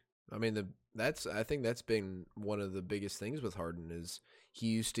 Absolutely. I mean, I think that's been one of the biggest things with Harden is he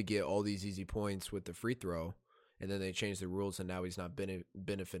used to get all these easy points with the free throw, and then they changed the rules, and now he's not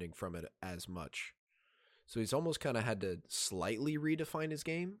benefiting from it as much. So he's almost kind of had to slightly redefine his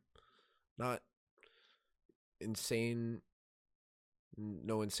game. Not insane,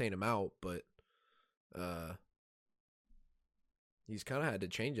 no insane amount, but he's kind of had to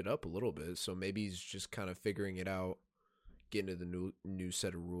change it up a little bit. So maybe he's just kind of figuring it out, getting to the new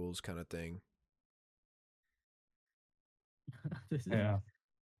set of rules kind of thing. Yeah.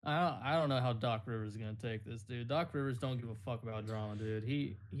 I don't know how Doc Rivers is gonna take this, dude. Doc Rivers don't give a fuck about drama, dude.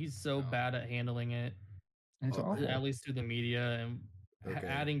 He's so bad at handling it. It's awful. At least through the media and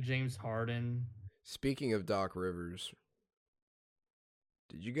adding James Harden. Speaking of Doc Rivers,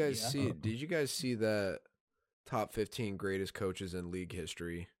 did you guys see? Did you guys see that top 15 greatest coaches in league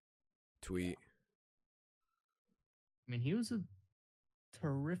history tweet? I mean, he was a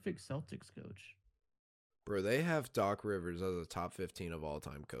terrific Celtics coach. Bro, they have Doc Rivers as a top 15 of all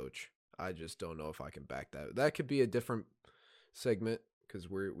time coach. I just don't know if I can back that. That could be a different segment because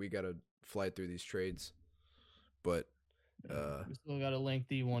we got to fly through these trades. But we still got a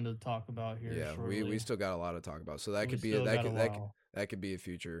lengthy one to talk about here. Yeah, shortly. we still got a lot to talk about. So that could be that could be a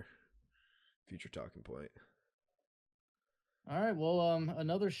future talking point. All right, well,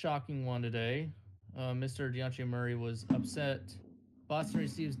 another shocking one today. Mr. DeAndre Murray was upset. Boston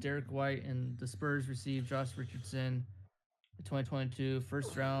receives Derek White, and the Spurs receive Josh Richardson, the 2022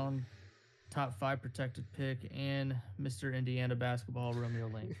 first round, top 5 protected pick, and Mr. Indiana basketball Romeo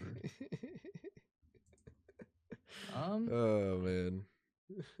Langford. Oh man.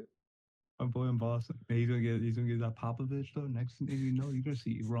 My boy in Boston. He's gonna get that Popovich though. Next thing you know, you're gonna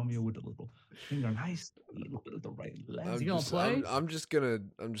see Romeo with a little finger nice, the right leg. Is he gonna play? I'm just gonna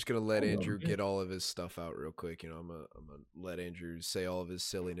let Andrew get all of his stuff out real quick. You know, I'm gonna let Andrew say all of his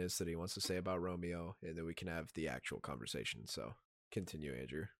silliness that he wants to say about Romeo, and then we can have the actual conversation. So continue,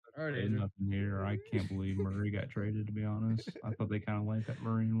 Andrew. All right, Andrew. Nothing here. I can't believe Murray got traded. To be honest, I thought they kind of liked that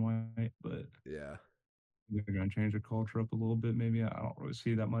Murray and White, but yeah. They're going to change the culture up a little bit. Maybe I don't really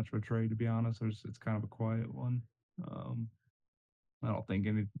see that much of a trade, to be honest. It's kind of a quiet one. I don't think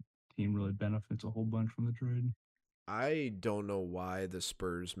any team really benefits a whole bunch from the trade. I don't know why the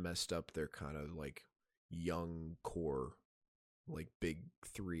Spurs messed up their kind of like young core, like big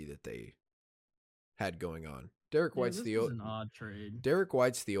three that they had going on. Derek White's an odd trade. Derek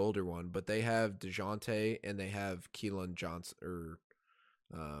White's the older one, but they have DeJounte and they have Keelan Johnson or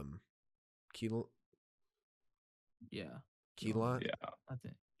Keelan. Yeah. Keelan? Yeah. I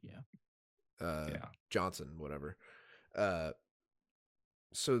think, yeah. Johnson, whatever.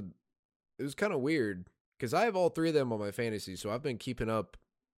 So it was kind of weird because I have all three of them on my fantasy, so I've been keeping up.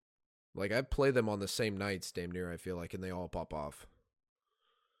 Like, I play them on the same nights, damn near, I feel like, and they all pop off.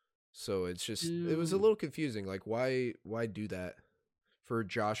 So it's just, it was a little confusing. Like, why do that for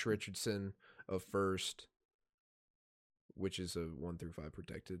Josh Richardson of first, which is a 1 through 5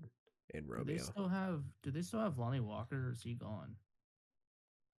 protected? And Romeo. Do they still have Lonnie Walker, or is he gone?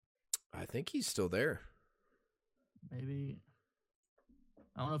 I think he's still there. Maybe.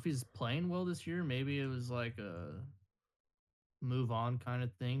 I don't know if he's playing well this year. Maybe it was like a move on kind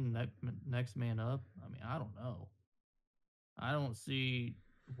of thing. Next man up. I mean, I don't know. I don't see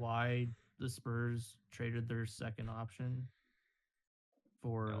why the Spurs traded their second option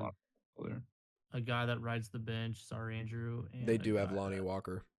for a guy that rides the bench. Sorry, Andrew. And they do have Lonnie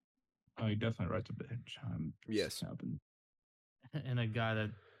Walker. Oh, he definitely rides a bench. Yes. And a guy that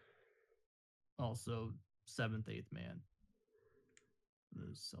also 7th, 8th man.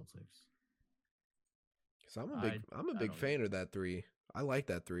 The Celtics. Because I'm a big fan of that 3. I like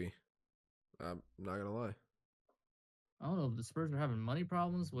that 3. I'm not gonna lie. I don't know if the Spurs are having money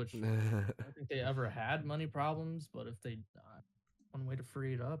problems, which I don't think they ever had money problems. But if they one way to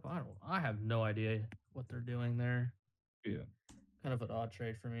free it up, I have no idea what they're doing there. Yeah, kind of an odd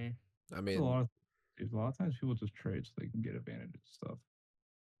trade for me. I mean, a lot of times people just trade so they can get advantage of stuff.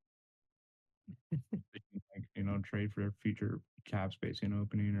 Trade for future cap space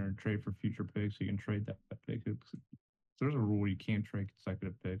opening, or trade for future picks. You can trade that pick. There's a rule you can't trade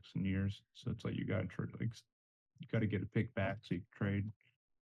consecutive picks in years, so it's like you got to trade. Like you got to get a pick back so you can trade.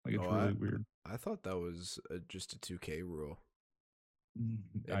 Like it's really weird. I thought that was just a 2K rule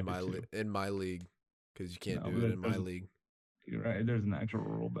in my league, because you can't do it in my league. You're right. There's an actual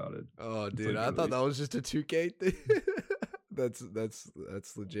rule about it. Oh, dude, I thought that was just a 2K thing. That's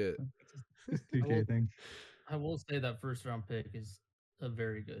legit. It's a 2K thing. I will say that first round pick is a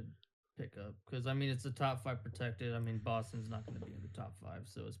very good pickup because I mean it's a top 5 protected. I mean Boston's not going to be in the top 5,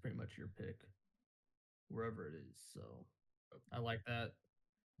 so it's pretty much your pick wherever it is. So I like that.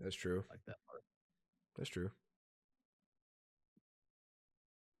 That's true. I like that part. That's true.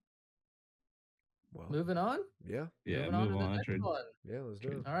 Well, moving on. Yeah. Move on to the next one. Yeah, let's do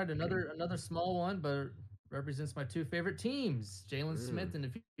it. All right, another small one, but represents my 2 favorite teams: Jalen Smith and the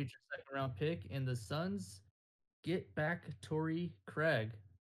future 2nd round pick, and the Suns get back Torrey Craig.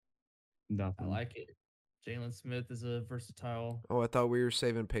 Nothing. I like it. Jalen Smith is a versatile. Oh, I thought we were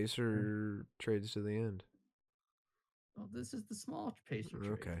saving Pacer trades to the end. Oh, this is the small Pacer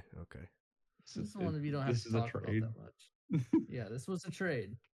trade. Okay. This is one that you don't have to talk about that much. Yeah, this was a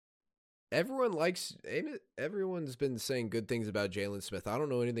trade. Everyone's been saying good things about Jalen Smith. I don't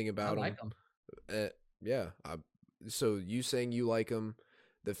know anything about him. I like him. Yeah. So you saying you like him?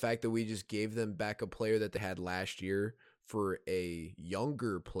 The fact that we just gave them back a player that they had last year for a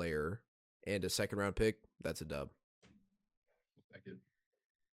younger player and a 2nd round pick, that's a dub. I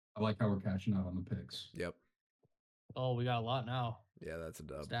like how we're catching out on the picks. Yep. Oh, we got a lot now. Yeah, that's a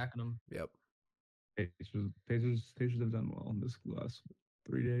dub. Stacking them. Yep. Pacers have done well in this last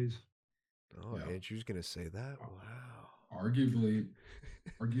 3 days. Oh, yeah. Andrew's gonna say that. Wow. Arguably,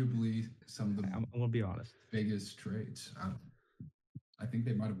 some of the I'm gonna be honest. biggest trades. I think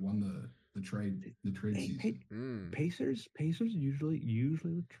they might have won the trade season. Pacers usually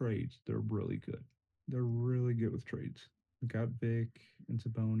with trades, they're really good. They're really good with trades. We got Vic and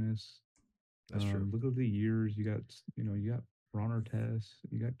Sabonis. That's true. Look over the years. You got Ron Artest.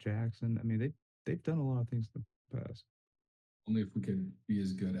 You got Jackson. I mean, they've done a lot of things in the past. Only if we could be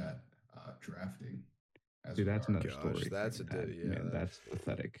as good at drafting. See, that's another story. That's that's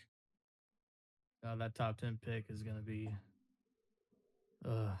pathetic. That top 10 pick is gonna be.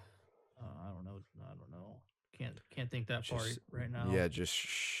 I don't know. Can't think that far right now. Yeah, just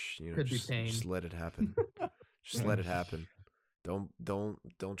let it happen. Just let it happen. Don't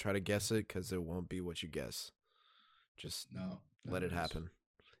try to guess it because it won't be what you guess. Just let it happen.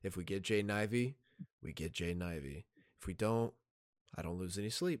 If we get Jay Nivey, we get Jay Nivey. If we don't, I don't lose any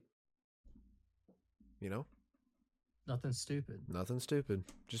sleep. Nothing stupid. Nothing stupid.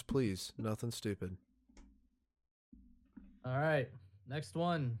 Just please, nothing stupid. All right, next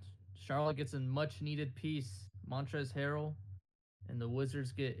one. Charlotte gets a much-needed piece, Montrezl Harrell, and the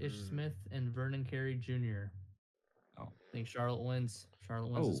Wizards get Ish Smith and Vernon Carey Jr. I think Charlotte wins.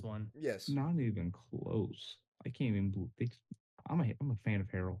 Charlotte wins this one. Yes. Not even close. I can't even believe. I'm a fan of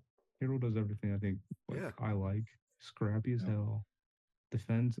Harrell. Harrell does everything I think I like. Scrappy as hell.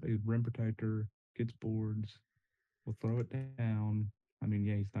 Defends a rim protector. Gets boards. Will throw it down. I mean,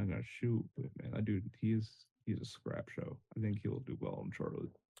 yeah, he's not gonna shoot, but man, that dude, he's a scrap show. I think he'll do well in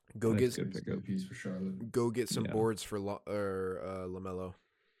Charlotte. Go get a good piece for Charlotte. Go get some boards for LaMelo.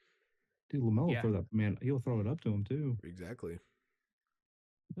 Dude, LaMelo throw that man. He'll throw it up to him too. Exactly.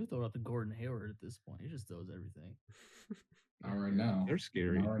 We throw out the Gordon Hayward at this point. He just throws everything. Not right now. They're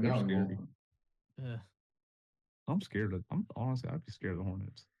scary. They're scary. Yeah. I'm scared of. Honestly, I'd be scared of the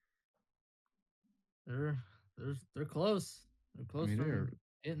Hornets. They're close. They're close. I mean,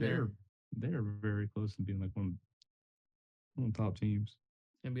 they're very close to being like one of the top teams. It's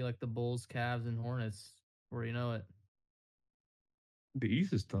gonna be like the Bulls, Cavs, and Hornets, before you know it. The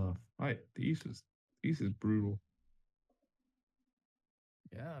East is tough. The East is brutal.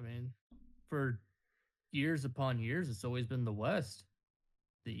 Yeah, I mean, for years upon years, it's always been the West.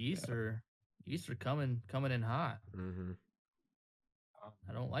 The East are coming in hot. Mm-hmm.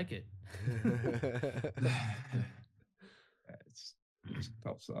 I don't like it. It's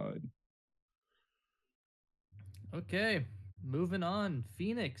tough side. Okay, moving on.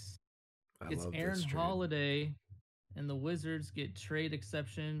 Phoenix gets Aaron Holiday, and the Wizards get trade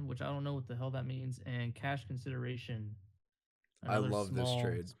exception, which I don't know what the hell that means, and cash consideration. I love this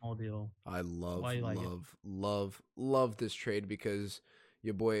trade. Small deal. I love this trade because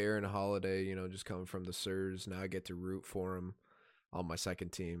your boy Aaron Holiday, just coming from the Spurs, now I get to root for him on my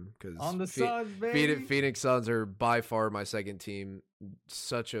second team because on the Suns, baby. Phoenix Suns are by far my second team.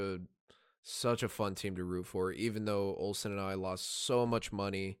 Such a fun team to root for. Even though Olsen and I lost so much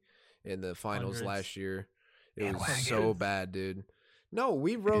money in the finals last year, it was so bad, dude. No,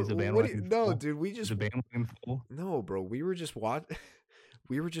 we wrote. Dude, we just no, bro. We were just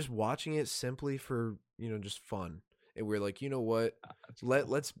watching it simply for just fun, and we are like, you know what?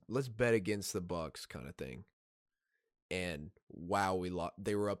 Let's bet against the Bucks, kind of thing. And wow, we lost.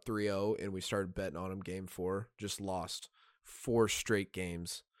 They were up 3-0, and we started betting on them. Game 4, just lost 4 straight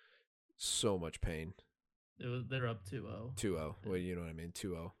games. So much pain. They're up 2-0. 2-0. Well, you know what I mean.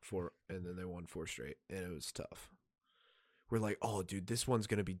 2-0, 4, and then they won 4 straight, and it was tough. we're like, oh, dude, this one's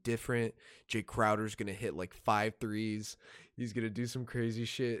going to be different. Jay Crowder's going to hit like 5 threes. He's going to do some crazy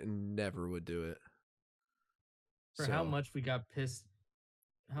shit and never would do it. For how much we got pissed.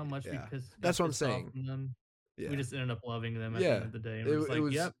 How much we pissed. That's what I'm saying. Them, we just ended up loving them at the end of the day. And it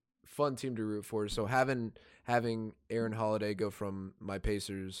was a fun team to root for. So having Aaron Holiday go from my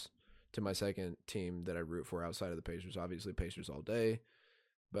Pacers to my second team that I root for outside of the Pacers, obviously Pacers all day,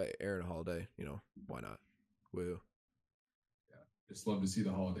 but Aaron Holiday, why not? Woo. Yeah, just love to see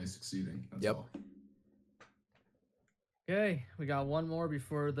the Holiday succeeding. That's all. Okay, we got one more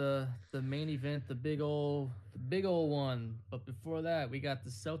before the main event, the big old one. But before that, we got the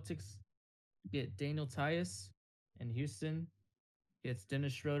Celtics get Daniel Tice, and Houston gets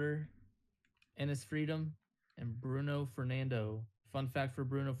Dennis Schroeder, Enes Freedom, and Bruno Fernando. Fun fact for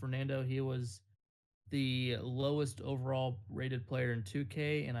Bruno Fernando, he was the lowest overall rated player in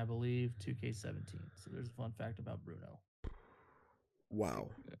 2K and I believe 2K17. So there's a fun fact about Bruno. Wow.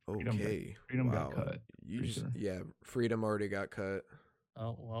 Okay. Freedom got cut. Freedom already got cut.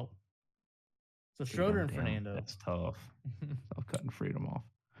 Oh, well. So Schroeder and Fernando. That's tough. I'm cutting Freedom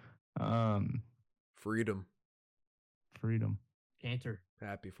off. Freedom. Cantor.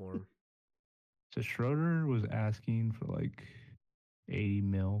 Happy for him. So Schroeder was asking for like 80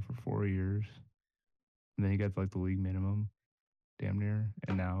 mil for 4 years. And then he got like the league minimum, damn near.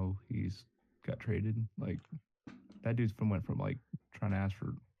 And now he's got traded. Like that dude's went from like trying to ask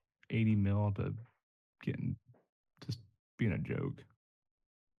for 80 mil to just being a joke.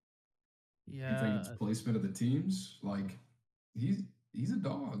 Yeah. You think it's placement of the teams? Like he's a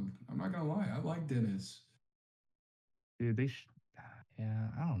dog. I'm not gonna lie. I like Dennis. Dude,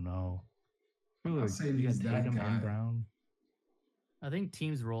 I don't know. Really, I'm not saying he's that guy. And Brown. I think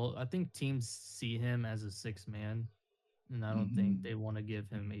teams see him as a 6-man, and I don't think they want to give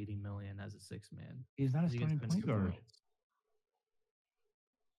him 80 million as a 6-man. He's not a starting point guard.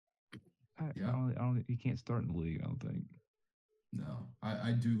 He can't start in the league, I don't think. No,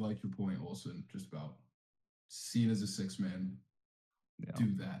 I do like your point, Olsen, just about seen as a 6-man,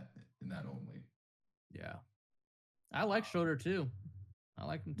 do that and that only. Yeah. I like Schroeder too. I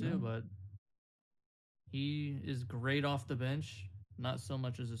like him too, but he is great off the bench, not so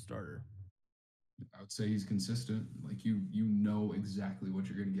much as a starter. I would say he's consistent. Like you know exactly what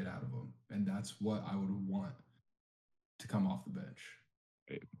you're going to get out of him, and that's what I would want to come off the bench.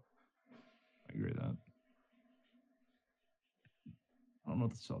 I agree with that. I don't know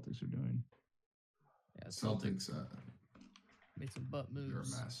what the Celtics are doing. Yeah, Celtics made some butt moves. You're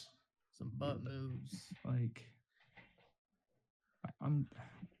a mess. Some butt moves. Like,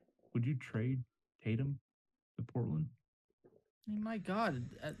 would you trade Tatum to Portland? I mean, my God,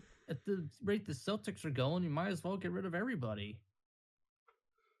 at the rate the Celtics are going, you might as well get rid of everybody.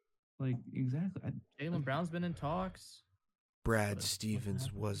 Like, exactly. Jaylen Brown's been in talks. Brad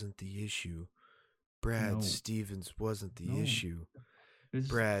Stevens wasn't the issue. Stevens wasn't the issue.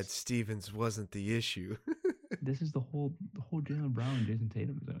 Brad Stevens wasn't the issue. This is the whole Jaylen Brown and Jason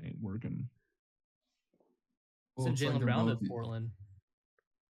Tatum ain't working. Well, so Jaylen Brown at Portland.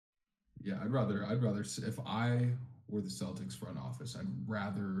 Yeah, I'd rather if I were the Celtics front office, I'd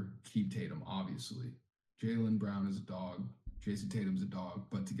rather keep Tatum. Obviously, Jaylen Brown is a dog. Jason Tatum's a dog,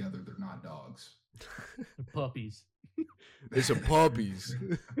 but together they're not dogs. They're puppies. They're some puppies.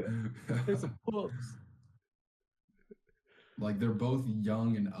 They're some pups. Like they're both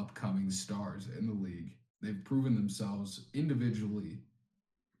young and upcoming stars in the league. They've proven themselves individually,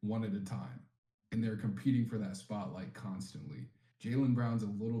 one at a time, and they're competing for that spotlight constantly. Jaylen Brown's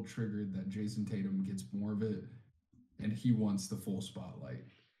a little triggered that Jason Tatum gets more of it, and he wants the full spotlight.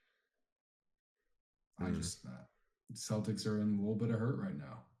 Celtics are in a little bit of hurt right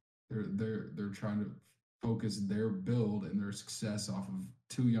now. They're trying to focus their build and their success off of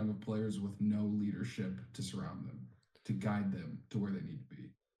too young of players with no leadership to surround them, to guide them to where they need to be.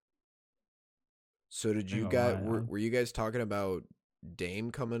 So did you guys were you guys talking about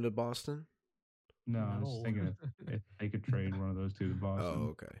Dame coming to Boston? No, I was thinking if they could trade one of those two to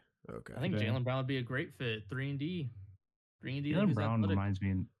Boston. Oh, okay. I think Jaylen Brown would be a great fit. 3-and-D. Jaylen Brown reminds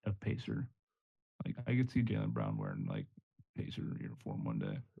me of Pacer. Like I could see Jaylen Brown wearing like Pacer uniform one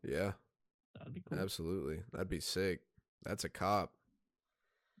day. Yeah, that'd be cool. Absolutely, that'd be sick. That's a cop.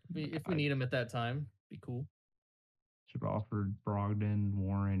 If we need him at that time, be cool. Should have offered Brogdon,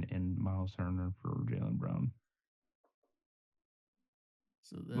 Warren, and Miles Turner for Jaylen Brown.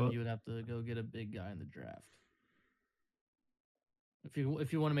 So then you would have to go get a big guy in the draft. If you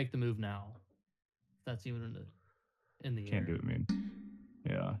want to make the move now, if that's even in the can't do it, man.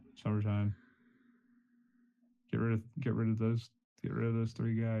 Yeah, summertime. Get rid of those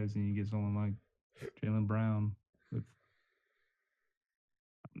 3 guys, and you get someone like Jaylen Brown with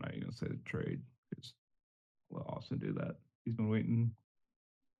I'm not even gonna say the trade because let Austin do that. He's been waiting.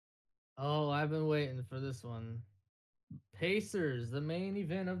 Oh, I've been waiting for this one. Pacers, the main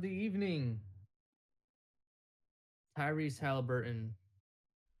event of the evening. Tyrese Haliburton,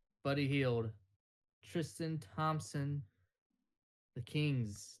 Buddy Hield, Tristan Thompson, the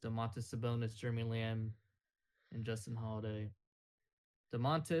Kings, Domantas Sabonis, Jeremy Lamb, and Justin Holiday.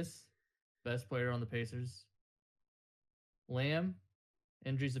 Domantas, best player on the Pacers. Lamb,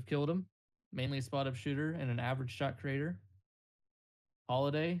 injuries have killed him, mainly a spot-up shooter and an average shot creator.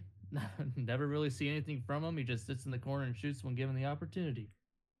 Holiday, never really see anything from him. He just sits in the corner and shoots when given the opportunity.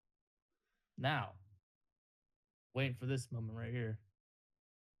 Now, waiting for this moment right here.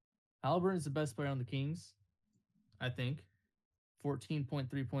 Haliburton is the best player on the Kings, I think.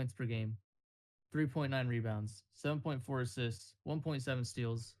 14.3 points per game, 3.9 rebounds, 7.4 assists, 1.7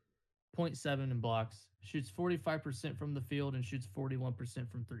 steals, 0.7 in blocks, shoots 45% from the field, and shoots 41%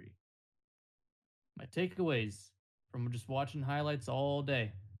 from three. My takeaways from just watching highlights all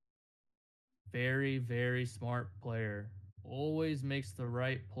day. Very, very smart player. Always makes the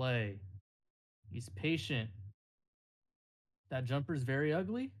right play. He's patient. That jumper's very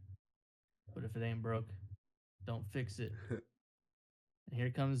ugly, but if it ain't broke, don't fix it. And here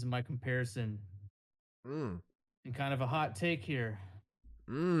comes my comparison. And kind of a hot take here.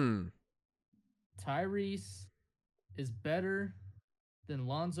 Tyrese is better than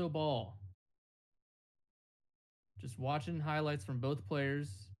Lonzo Ball. Just watching highlights from both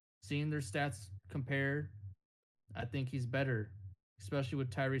players, seeing their stats compare, I think he's better, especially with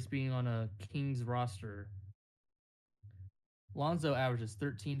Tyrese being on a Kings roster. Lonzo averages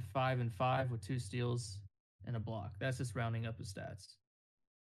 13, 5, and 5 with 2 steals and a block. That's just rounding up his stats.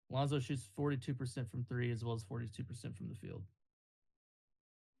 Lonzo shoots 42% from 3 as well as 42% from the field.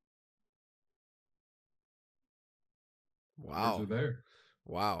 Wow. Words are there.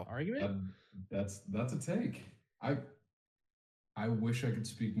 Wow. Argument? That's a take. I wish I could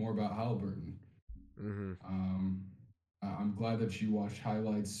speak more about Haliburton. I'm glad that you watched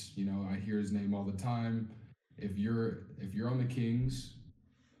highlights. You know, I hear his name all the time. If you're on the Kings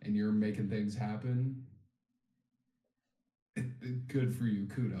and you're making things happen, good for you.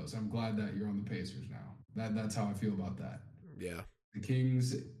 Kudos. I'm glad that you're on the Pacers now. That's how I feel about that. Yeah. The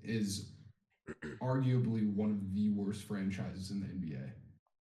Kings is arguably one of the worst franchises in the NBA.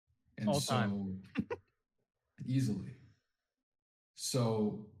 And all time. Easily.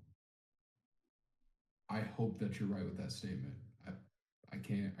 So I hope that you're right with that statement. I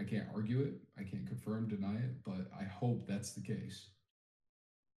can't argue it. I can't confirm, deny it, but I hope that's the case.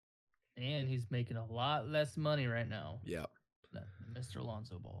 And he's making a lot less money right now. Yeah. Than Mr.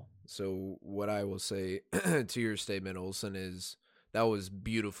 Lonzo Ball. So what I will say to your statement, Olsen, is that was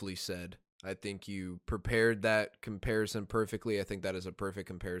beautifully said. I think you prepared that comparison perfectly. I think that is a perfect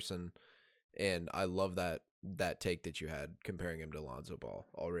comparison. And I love that take that you had comparing him to Lonzo Ball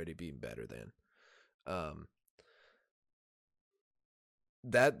already being better than.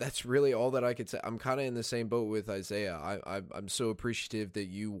 That's really all that I could say. I'm kind of in the same boat with Isaiah. I'm so appreciative that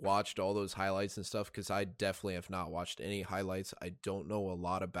you watched all those highlights and stuff, because I definitely have not watched any highlights. I don't know a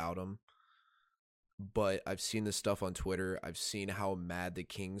lot about him, but I've seen this stuff on Twitter. I've seen how mad the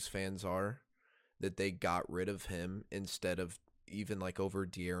Kings fans are that they got rid of him instead of even like over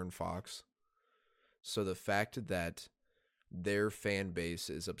De'Aaron Fox. So the fact that their fan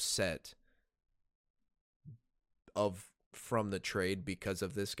base is upset from the trade because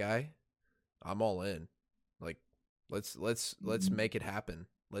of this guy, I'm all in. Like, let's make it happen.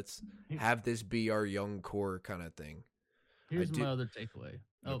 Let's have this be our young core kind of thing. Here's my other takeaway.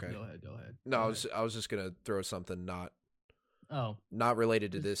 Oh, okay. Go ahead. No, I was just gonna throw something not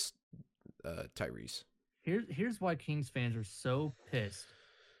related to this Tyrese. Here's why Kings fans are so pissed.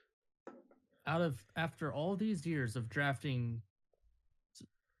 After all these years of drafting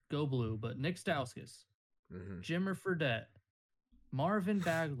Go Blue, but Nick Stauskas, Jimmer Fredette, Marvin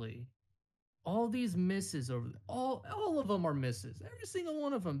Bagley, all these misses all of them are misses. Every single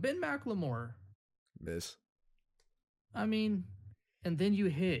one of them. Ben McLemore. Miss. I mean, and then you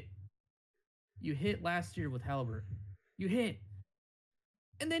hit. You hit last year with Haliburton. You hit.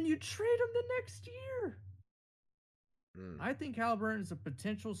 And then you trade him the next year. I think Haliburton is a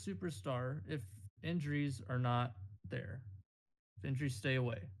potential superstar if injuries are not there. If injuries stay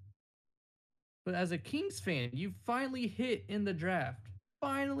away. But as a Kings fan, you finally hit in the draft.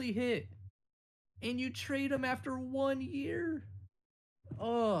 Finally hit. And you trade him after 1 year.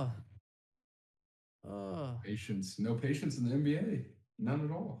 Patience. No patience in the NBA. None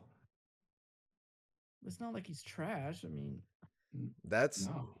at all. It's not like he's trash. I mean, that's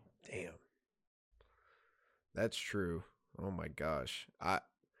no. Damn. That's true. Oh my gosh.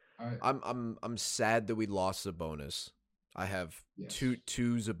 I'm sad that we lost Sabonis. I have two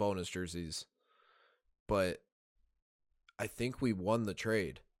Sabonis jerseys, but I think we won the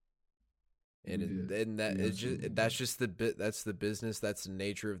trade. And that's the business. That's the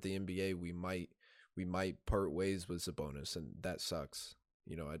nature of the NBA. We might part ways with Sabonis, and that sucks.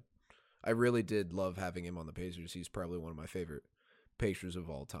 I really did love having him on the Pacers. He's probably one of my favorite Pacers of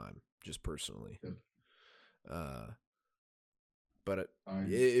all time, just personally. Yep. But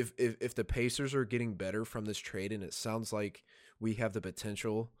if the Pacers are getting better from this trade, and it sounds like we have the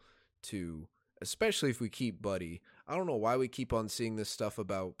potential to, especially if we keep Buddy. I don't know why we keep on seeing this stuff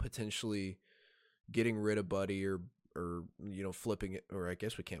about potentially getting rid of Buddy or flipping it, or I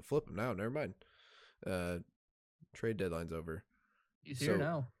guess we can't flip him now. Never mind. Trade deadline's over. He's here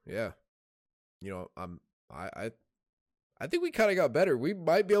now. Yeah. I think we kind of got better. We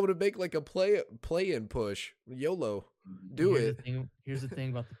might be able to make like a play-in push. YOLO. Here's the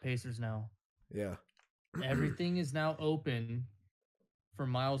thing about the Pacers now. Yeah. Everything is now open for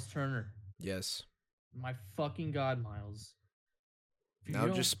Miles Turner. Yes. My fucking God, Miles. Now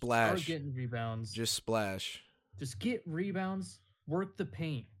just splash. Start getting rebounds. Just splash. Just get rebounds. Work the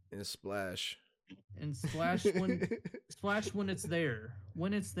paint. And splash. And splash when it's there.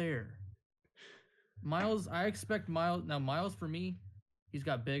 When it's there. Miles, I expect Miles. Now, Miles, for me, he's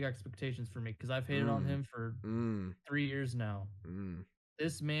got big expectations for me because I've hated on him for 3 years now.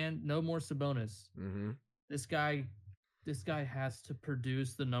 This man, no more Sabonis. This guy has to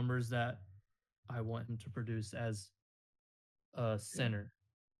produce the numbers that I want him to produce as a center.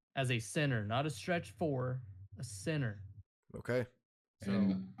 As a center, not a stretch four, a center. Okay. So,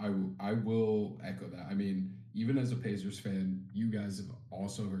 and I will echo that. I mean, even as a Pacers fan, you guys have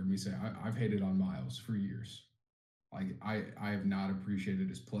also heard me say I've hated on Miles for years. Like I have not appreciated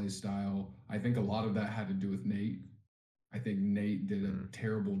his play style. I think a lot of that had to do with Nate. I think Nate did a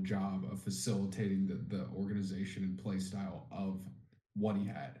terrible job of facilitating the organization and play style of what he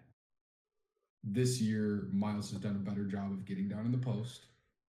had. This year, Miles has done a better job of getting down in the post,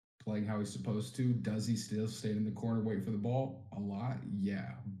 playing how he's supposed to. Does he still stay in the corner, wait for the ball? A lot,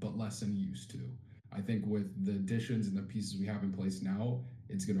 yeah, but less than he used to. I think with the additions and the pieces we have in place now,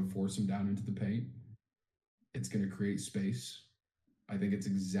 it's going to force him down into the paint. It's going to create space. I think it's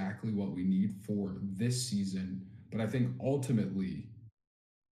exactly what we need for this season. But I think ultimately,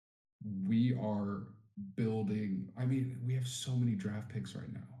 we are building. I mean, we have so many draft picks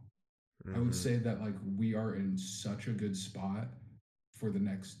right now. I would say that like we are in such a good spot for the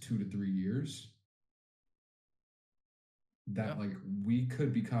next 2 to 3 years that like we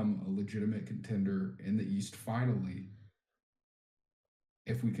could become a legitimate contender in the East finally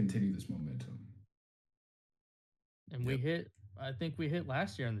if we continue this momentum. And I think we hit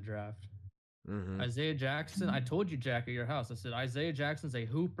last year in the draft. Isaiah Jackson, I told you, Jack, at your house, I said, Isaiah Jackson's a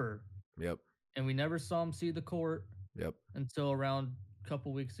hooper. Yep. And we never saw him see the court until around a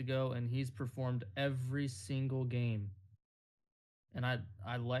couple weeks ago, and he's performed every single game. And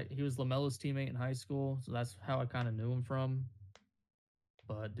he was LaMelo's teammate in high school, so that's how I kind of knew him from.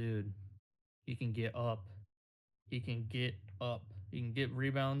 But dude, he can get up. He can get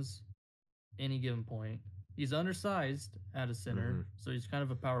rebounds any given point. He's undersized at a center, so he's kind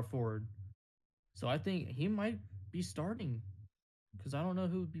of a power forward. So I think he might be starting because I don't know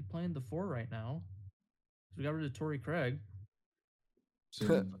who would be playing the 4 right now. We got rid of Torrey Craig.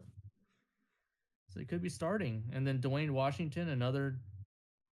 So he could be starting. And then Dwayne Washington, another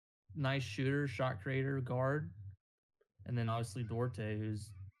nice shooter, shot creator, guard. And then obviously Duarte,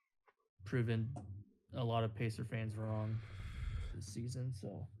 who's proven a lot of Pacer fans wrong this season.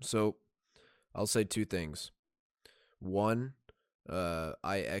 So I'll say 2 things. One,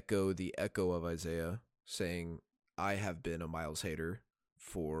 I echo the echo of Isaiah saying I have been a Miles hater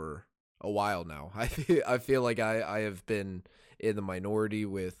for a while now. I feel like I have been in the minority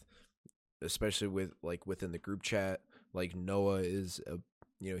especially within the group chat. Like Noah is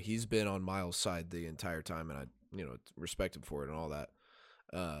he's been on Miles' side the entire time, and I respect him for it and all that.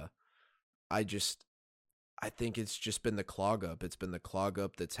 I think it's just been the clog up. It's been the clog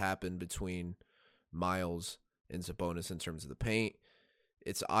up that's happened between Miles and Sabonis in terms of the paint.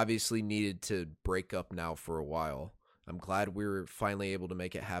 It's obviously needed to break up now for a while. I'm glad we were finally able to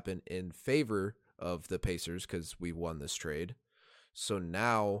make it happen in favor of the Pacers because we won this trade. So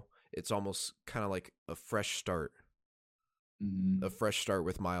now it's almost kind of like a fresh start. A fresh start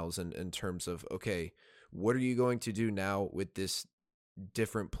with Miles in terms of, okay, what are you going to do now with this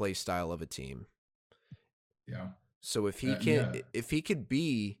different play style of a team? Yeah. So if he could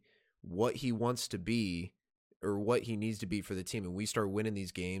be what he wants to be or what he needs to be for the team, and we start winning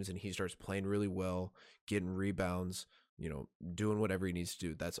these games and he starts playing really well, getting rebounds, doing whatever he needs to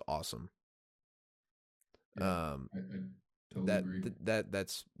do. That's awesome. Yeah, I totally agree.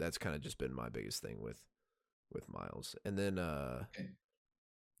 That's kind of just been my biggest thing with Miles. And then the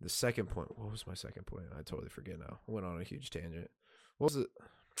second point, what was my second point? I totally forget now. I went on a huge tangent. What was it?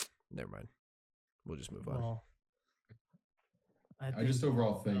 Never mind. We'll just move on. I just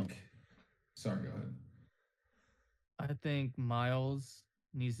overall think. Sorry, go ahead. I think Miles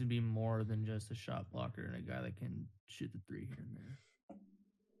needs to be more than just a shot blocker and a guy that can shoot the three here and there.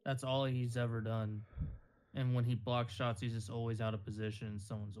 That's all he's ever done. And when he blocks shots, he's just always out of position.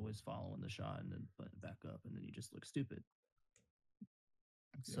 Someone's always following the shot and then putting it back up, and then you just look stupid.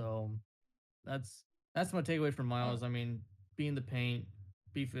 Yeah. So that's my takeaway from Miles. I mean, be in the paint,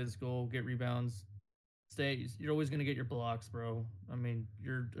 be physical, get rebounds, stay. You're always gonna get your blocks, bro. I mean,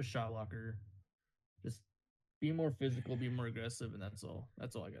 you're a shot blocker. Just be more physical, be more aggressive, and that's all.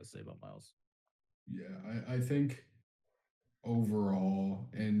 That's all I gotta say about Miles. Yeah, I think overall,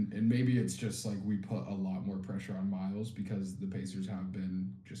 and maybe it's just like we put a lot more pressure on Miles because the Pacers have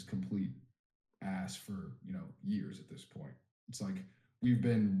been just complete ass for years at this point. It's like we've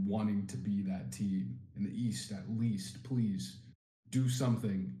been wanting to be that team in the East at least. Please do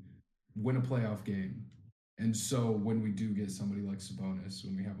something, win a playoff game. And so when we do get somebody like Sabonis,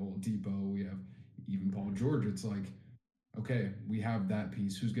 when we have Oladipo, we have even Paul George, it's like, okay, we have that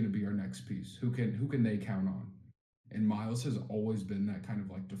piece. Who's going to be our next piece? Who can they count on? And Miles has always been that kind of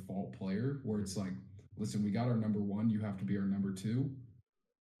like default player where it's like, listen, we got our number one, you have to be our number two.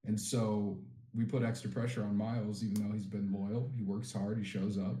 And so we put extra pressure on Miles, even though he's been loyal. He works hard, he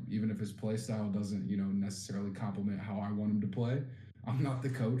shows up, even if his play style doesn't, necessarily complement how I want him to play. I'm not the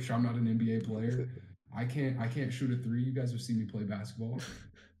coach. I'm not an NBA player. I can't shoot a three. You guys have seen me play basketball.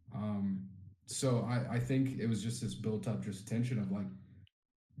 So I think it was just this built up just tension of like,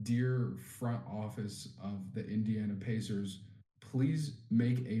 dear front office of the Indiana Pacers, please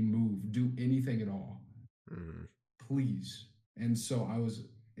make a move. Do anything at all. Mm-hmm. Please. And so I was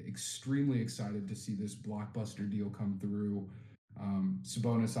extremely excited to see this blockbuster deal come through.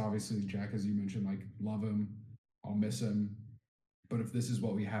 Sabonis, obviously, Jack, as you mentioned, like, love him. I'll miss him. But if this is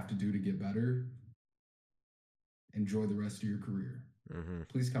what we have to do to get better, enjoy the rest of your career. Mm-hmm.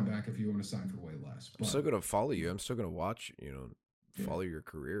 Please come back if you want to sign for way less. I'm still going to follow you. I'm still going to watch, follow your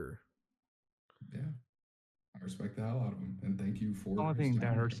career. Yeah. I respect the hell out of him. And thank you for the only thing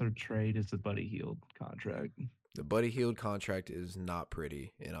that hurts their trade is the Buddy Hield contract. The Buddy Hield contract is not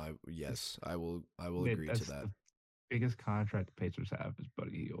pretty, and I will agree to that. The biggest contract the Pacers have is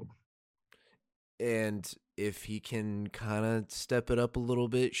Buddy Hield. And if he can kind of step it up a little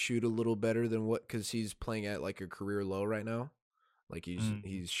bit, shoot a little better than because he's playing at like a career low right now. Like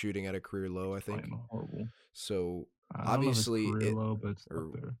he's shooting at a career low, I think. Horrible. So obviously, low, but it's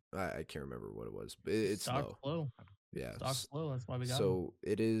up there. I can't remember what it was, but it's low. Yeah, stock's low. That's why we got so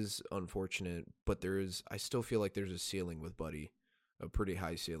him. It is unfortunate, but I still feel like there's a ceiling with Buddy, a pretty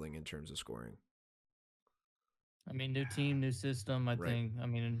high ceiling in terms of scoring. I mean, new team, new system. I think. I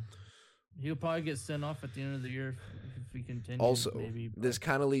mean, he'll probably get sent off at the end of the year if he continues. Also, maybe, this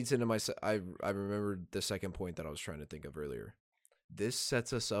kind of leads into I remembered the second point that I was trying to think of earlier. This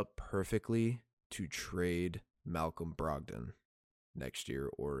sets us up perfectly to trade Malcolm Brogdon next year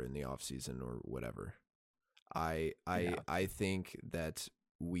or in the offseason or whatever. I think that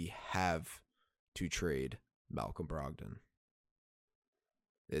we have to trade Malcolm Brogdon.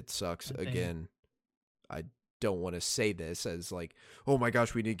 It sucks. Again, I don't want to say this as like, oh my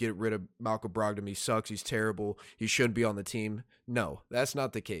gosh, we need to get rid of Malcolm Brogdon. He sucks. He's terrible. He shouldn't be on the team. No, that's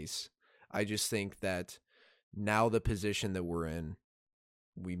not the case. I just think that now the position that we're in,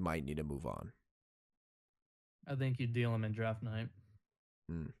 we might need to move on. I think you deal him in draft night.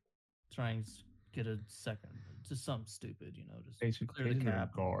 Try and get a second, just something stupid, just basically clear the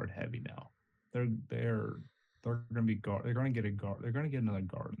cap. Guard heavy now. They're going to be guard. They're going to get a guard. They're going to get another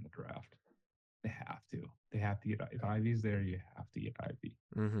guard in the draft. They have to. They have to get. If Ivy's there, you have to get Ivy.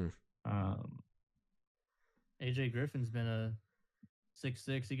 Mm-hmm. AJ Griffin's been a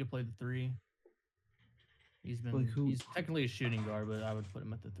 6'6". He could play the 3. He's technically a shooting guard, but I would put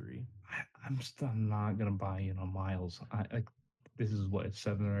him at the 3. I'm not gonna buy in on Miles. This is what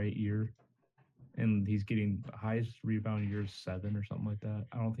 7 or 8 years, and he's getting the highest rebound year 7 or something like that.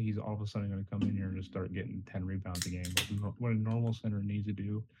 I don't think he's all of a sudden going to come in here and just start getting 10 rebounds a game. But what a normal center needs to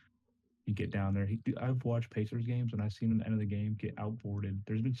do, you get down there. I've watched Pacers games and I've seen him at the end of the game get outboarded.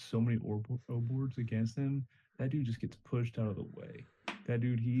 There's been so many boards against him. That dude just gets pushed out of the way. That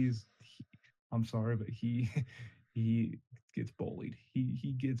dude, I'm sorry, but he gets bullied.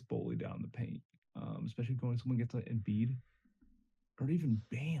 He gets bullied down the paint, especially when someone gets like Embiid or even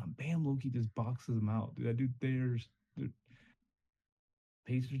Bam. Bam Loki just boxes him out. That dude,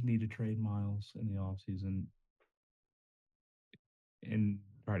 Pacers need to trade Miles in the offseason and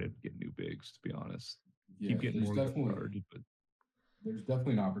try to get new bigs, to be honest. Yeah, Keep getting more guards, but there's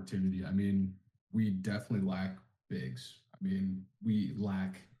definitely an opportunity. I mean, we definitely lack bigs. I mean, we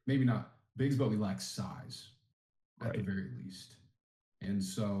lack maybe not bigs, but we lack size at the very least. And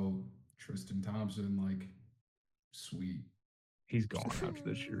so Tristan Thompson, like, sweet. He's gone after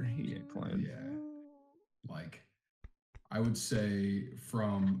this year. He ain't playing. Yeah. Like, I would say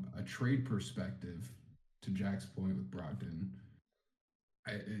from a trade perspective, to Jack's point with Brogdon,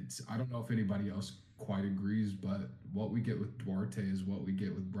 I don't know if anybody else quite agrees, but what we get with Duarte is what we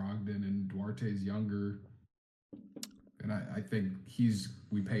get with Brogdon, and Duarte's younger. And I think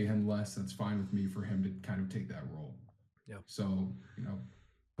we pay him less. That's fine with me for him to kind of take that role. Yeah. So,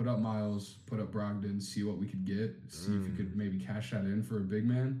 put up Miles, put up Brogdon, see what we could get, see if you could maybe cash that in for a big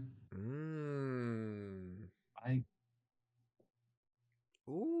man.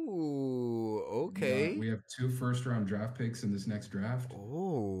 Ooh, okay. We have 2 first-round draft picks in this next draft.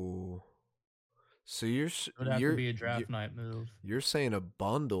 Oh, so you're it would have to be a draft night move. You're saying a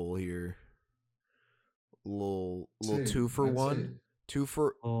bundle here, little 2 for That's 1, it. 2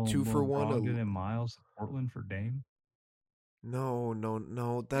 for 1. Brogdon and Miles, Portland for Dame. No.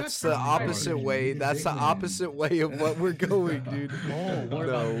 That's the opposite way. That's the opposite way of what we're going, dude. Oh, what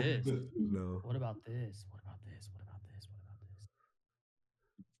about this? No. What about this?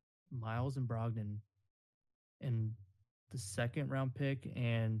 Miles and Brogdon and the 2nd round pick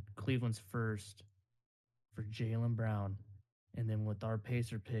and Cleveland's first for Jaylen Brown. And then with our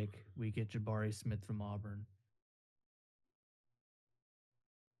Pacer pick, we get Jabari Smith from Auburn.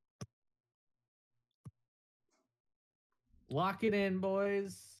 Lock it in,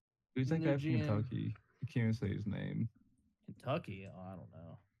 boys. Who's that guy from Kentucky? I can't even say his name. Kentucky? Oh, I don't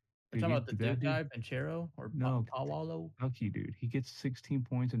know. You're talking about the Duke guy, Banchero? Or no, Pawalo? Kentucky, dude. He gets 16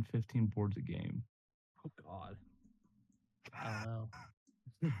 points and 15 boards a game. Oh, God. I don't know.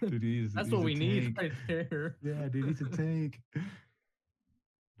 Dude, that's what we need right there. Yeah, dude, he's a tank.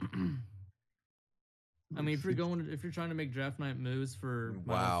 I mean, if you're trying to make draft night moves for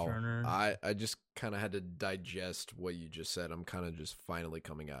Miles Turner, I just kind of had to digest what you just said. I'm kind of just finally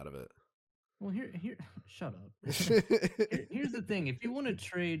coming out of it. Well, here, shut up. Here's the thing: if you're going to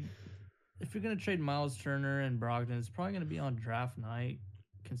trade Miles Turner and Brogdon, it's probably going to be on draft night,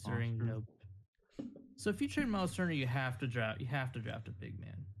 considering So if you trade Miles Turner, you have to draft a big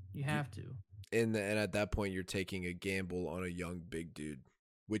man. You have to. And at that point, you're taking a gamble on a young big dude,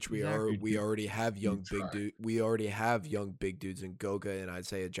 which we already have young big dude. We already have young big dudes in Goga and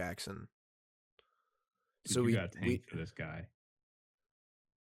Isaiah Jackson. Dude, so we got a tank for this guy.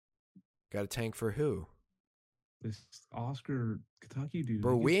 Got a tank for who? This Oscar Kentucky dude.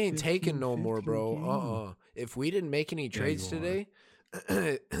 Bro, we ain't taking no more, bro. If we didn't make any trades today,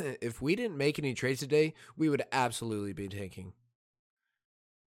 we would absolutely be tanking.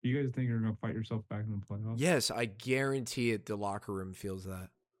 You guys think you're going to fight yourself back in the playoffs? Yes, I guarantee it. The locker room feels that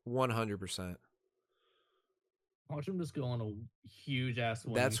 100%. Watch them just go on a huge ass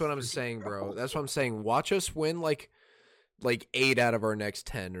win. That's what I'm saying, bro. That's what I'm saying. Watch us win like 8 out of our next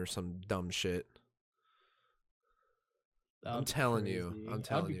 10 or some dumb shit. I'm telling you. It's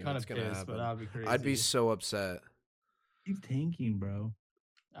gonna happen. But that'd be crazy. I'd be so upset. Keep tanking, bro.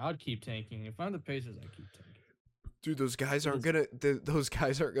 I'd keep tanking. If I'm the Pacers, I'd keep tanking. Dude, those guys aren't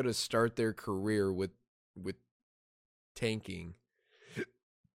gonna start their career with tanking.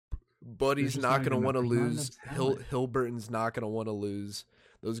 Buddy's not gonna want to lose. Haliburton's not gonna want to lose.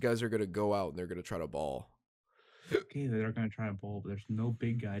 Those guys are gonna go out and they're gonna try to ball. Okay, they're gonna try to ball, but there's no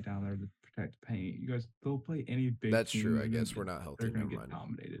big guy down there to protect the paint. You guys, they'll play any big. That's true. I guess we're not healthy. They're gonna get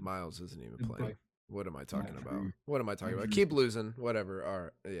dominated. Miles isn't even playing. What am I talking about? Keep losing. Whatever. All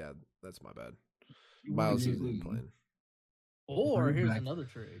right. Yeah, that's my bad. Miles isn't even playing. Or here's another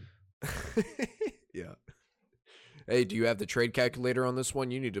trade. Yeah. Hey, do you have the trade calculator on this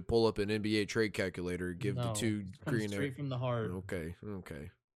one? You need to pull up an NBA trade calculator. Give the 2 green straight from the heart. Okay.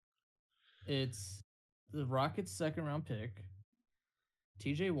 It's the Rockets' 2nd round pick,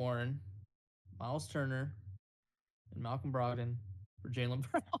 TJ Warren, Miles Turner, and Malcolm Brogdon for Jaylen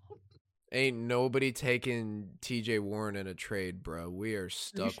Brown. Ain't nobody taking TJ Warren in a trade, bro. We are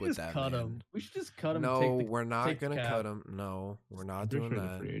stuck with that man. We should just cut him. No, we're not going to cut him. No, we're not doing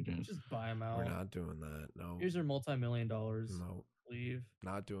that. Just buy him out. We're not doing that. No. Here's your $multi-million. No. Leave.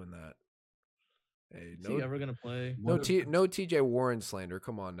 Not doing that. Hey, Is he ever going to play? No TJ Warren slander.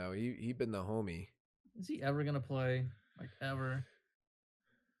 Come on now. He been the homie. Is he ever going to play? Like, ever?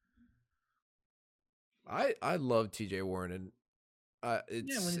 I love TJ Warren, and when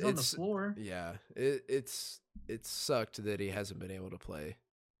he's on the floor. Yeah, it's it sucked that he hasn't been able to play.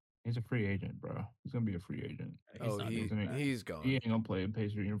 He's a free agent, bro. He's gonna be a free agent. He's gone. He ain't gonna play a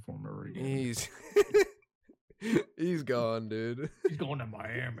Pacer uniform ever again. He's gone, dude. He's going to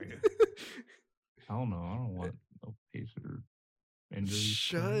Miami. I don't know. I don't want no Pacer injuries.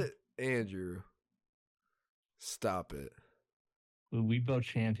 Shut, Andrew. Stop it. We built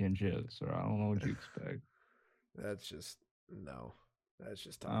championships, so I don't know what you expect. That's just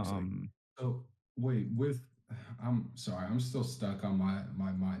toxic. So wait, I'm sorry, I'm still stuck on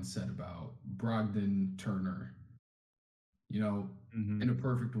my mindset about Brogdon Turner. In a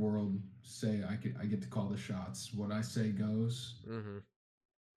perfect world, say I get to call the shots. What I say goes. Mm-hmm.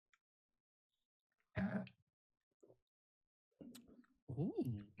 Cat. Ooh.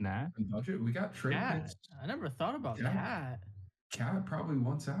 Nah. Budget. We got trade picks. I never thought about Cat. Cat probably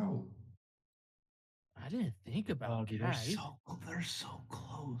wants out. I didn't think about Cat. They're so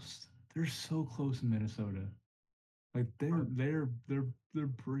close. They're so close in Minnesota. Like they're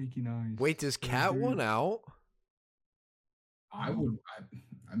breaking ice. Wait, does Cat want out?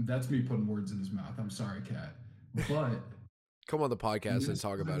 That's me putting words in his mouth. I'm sorry, Cat. But come on the podcast and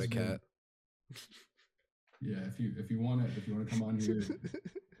talk about it, Cat. Yeah, if you want to come on here,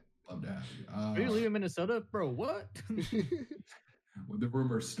 love to have you. Are you leaving Minnesota, bro? What? Well, the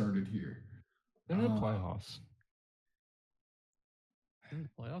rumors started here. They're in the playoffs. In the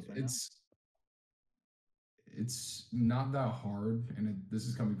playoffs right It's not that hard, and this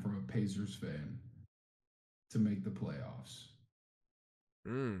is coming from a Pacers fan, to make the playoffs.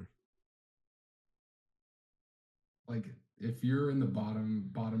 Like, if you're in the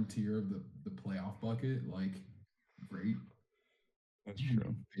bottom tier of the playoff bucket, like, great. That's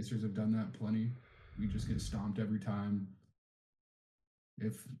true. Pacers have done that plenty. We just get stomped every time.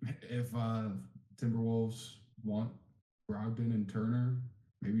 If Timberwolves want Brogdon and Turner,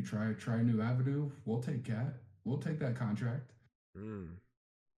 maybe try a new avenue. We'll take Cat. We'll take that contract.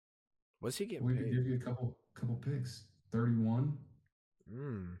 What's he getting we paid? Give you a couple picks. 31.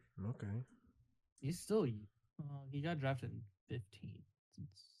 Okay. He's still. He got drafted in 15.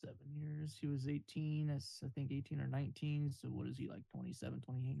 It's 7 years. He was 18. I think 18 or 19. So what is he, like 27,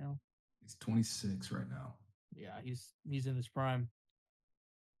 28 now? He's 26 right now. Yeah, he's in his prime.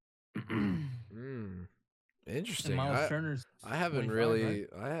 Interesting. And Miles Turner's I haven't really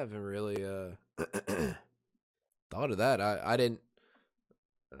thought of that. I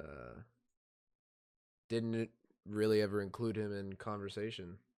didn't really ever include him in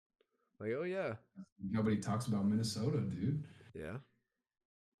conversation. Like, oh yeah, nobody talks about Minnesota, dude. Yeah,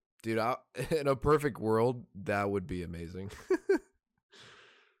 dude. In a perfect world, that would be amazing.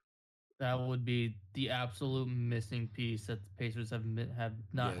 That would be the absolute missing piece that the Pacers have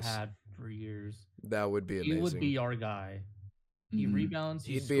not had for years. That would be amazing. He would be our guy. He rebounds.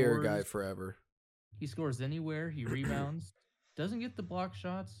 He'd be our guy forever. He scores anywhere. He rebounds. Doesn't get the block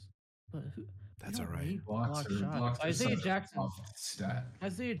shots, but that's all right. Block shots. Isaiah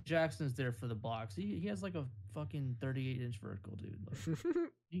Jackson's there for the blocks. He has like a fucking 38-inch vertical, dude. Like,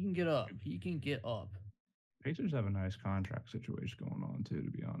 he can get up. Pacers have a nice contract situation going on too,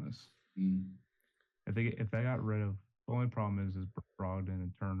 to be honest. If they got rid of, the only problem is Brogdon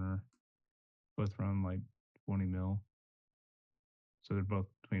and Turner both around like 20 mil. So they're both,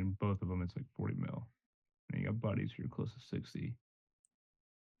 between both of them, it's like 40 mil. And you got buddies who are close to 60.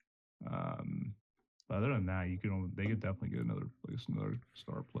 But other than that, they could definitely get another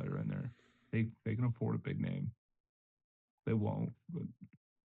star player in there. They can afford a big name. They won't, but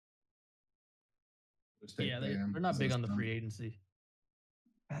yeah, they're not big on the free agency.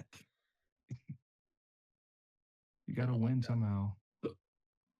 You got to win somehow.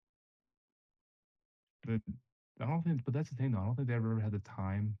 But that's the thing though. I don't think they ever had the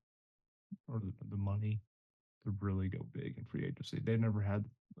time or the money to really go big in free agency. They've never had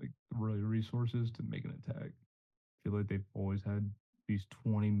like the really resources to make an attack. I feel like they've always had these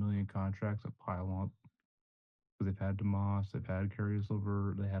 20 million contracts that pile up. So they've had DeMoss, they've had Caris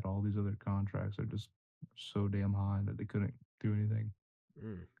LeVert, they had all these other contracts that are just so damn high that they couldn't do anything.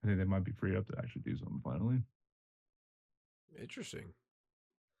 I think they might be freed up to actually do something finally. Interesting.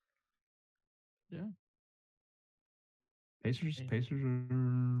 Yeah. Pacers are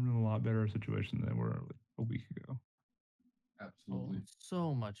in a lot better situation than they were a week ago. Absolutely. Oh,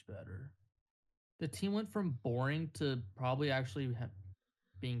 so much better. The team went from boring to probably actually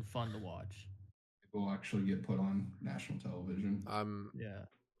being fun to watch. It will actually get put on national television.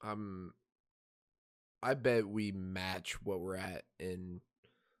 I bet we match what we're at in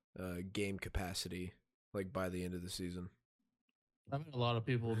game capacity, like by the end of the season. I mean, a lot of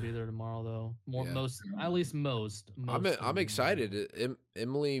people will be there tomorrow, though. Most. I'm excited.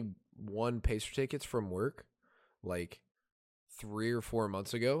 Emily won Pacer tickets from work. like 3 or 4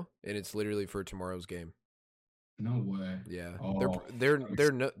 months ago, and it's literally for tomorrow's game. No way. Yeah, Oh, they're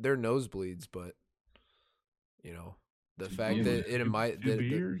nosebleeds, but you know the fact that it might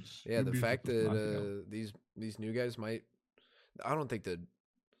the fact that these new guys might. I don't think that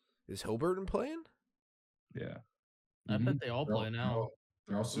is Haliburton playing. Yeah, I bet they all play now.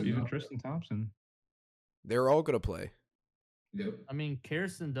 They're also even Tristan Thompson. They're all gonna play. Yep. I mean,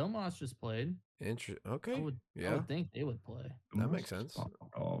 Kirsten Domas just played. Okay. I would think they would play. That makes sense.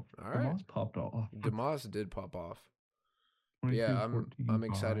 All right. Demas popped off. Demas did pop off. Yeah, I'm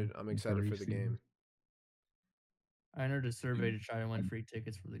excited. I'm excited for the game. I entered a survey to try to win free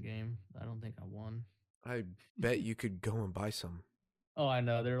tickets for the game. I don't think I won. I bet you could go and buy some. Oh, I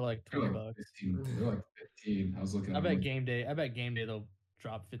know. They're like $20. They're like 15. I was looking. I bet game day they'll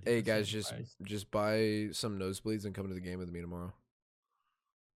drop 50. Hey guys, just buy some nosebleeds and come to the game with me tomorrow.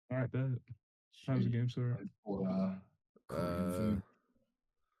 All right, bet. Time's the game start? 7, I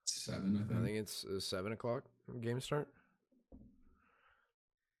think. I think it's 7:00 game start.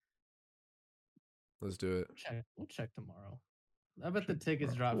 Let's do it. We'll check tomorrow. I bet the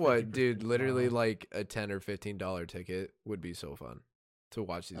tickets drop. What, dude? Literally, like a $10 or $15 ticket would be so fun to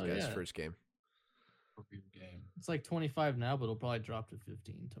watch these guys' first game. It's like 25 now, but it'll probably drop to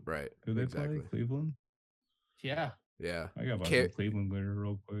 15 tomorrow. Right. Who they play? Cleveland. Yeah. Yeah. I got my Cleveland glitter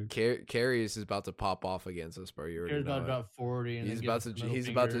real quick. Carius is about to pop off against us, bro. You already know. About to drop 40. And he's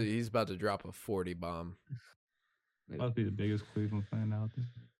about to drop a 40 bomb. About to be the biggest Cleveland fan out there.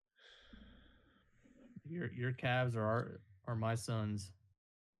 Your Cavs are my Suns.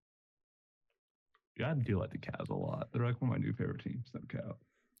 Yeah, I do like the Cavs a lot. They're like one of my new favorite teams. No cap.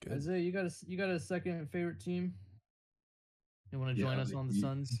 Good. Isaiah, you got a second favorite team? You want to join us on the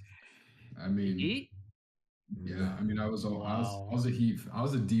Suns? I mean, Heat? Yeah, I mean, I was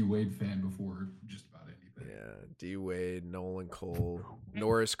a D Wade fan before just about anything. Yeah, D Wade, Nolan Cole,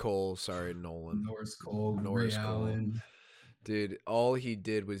 Norris Cole. Sorry, Nolan. Norris Cole, Ray Allen. Dude, all he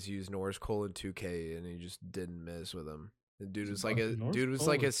did was use Norris Cole in 2K, and he just didn't miss with him. The dude was like he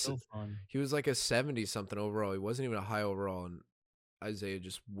was like a 70 something overall. He wasn't even a high overall, and Isaiah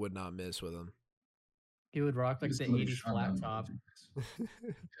just would not miss with him. He would rock like the 80s flat top.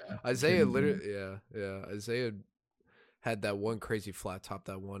 Isaiah literally, yeah. Isaiah had that one crazy flat top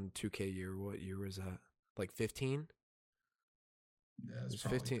that one 2K year. What year was that? Like 15? Yeah, it was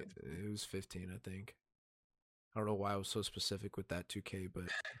 15. It was 15, I think. I don't know why I was so specific with that 2K, but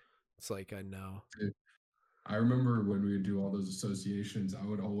it's like I know. Dude, I remember when we would do all those associations, I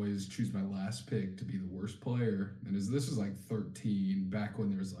would always choose my last pick to be the worst player. And this was like 13, back when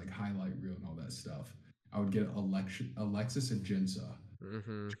there was like highlight reel and all that stuff. I would get Alexis Agenza.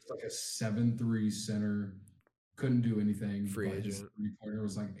 Just like a 7'3" center. Couldn't do anything. Free but agent. His 3-pointer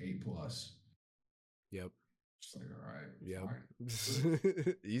was like A+. Yep. Just like, all right. Yep.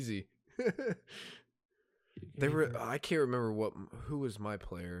 Easy. I can't remember who was my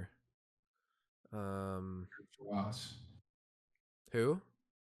player. Ross. Who?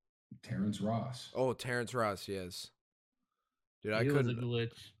 Terrence Ross. Oh, Terrence Ross, yes. Dude, I couldn't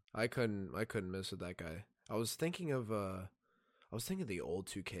miss with that guy. I was thinking of the old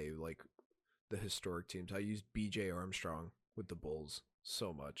 2K, like the historic teams. I used BJ Armstrong with the Bulls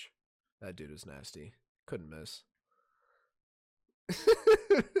so much. That dude was nasty. Couldn't miss.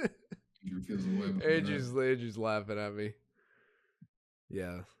 Andrew's laughing at me.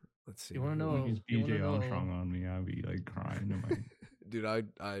 Yeah, let's see. You want to know? BJ Armstrong on me, I'd be like crying. Dude, I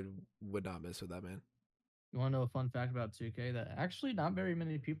would not miss with that man. You want to know a fun fact about 2K that actually not very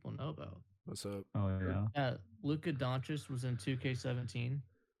many people know about? What's up? Oh yeah. Luka Doncic was in 2K17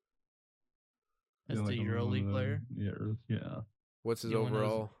 as the EuroLeague player. Yeah. What's his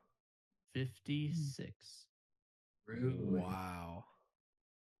overall? 56. Really? Wow.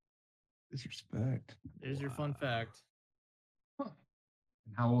 Disrespect. There's your fun fact. Huh.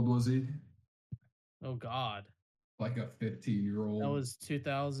 How old was he? Oh God. Like a 15-year-old. That was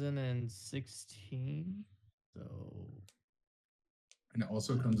 2016. So. And it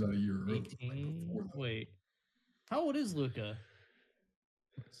also comes out a year early. 18. Wait. How old is Luka?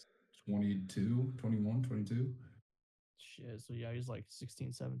 22, 21, 22. Shit. So yeah, he's like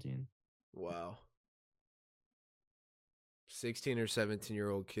 16, 17. Wow. 16 or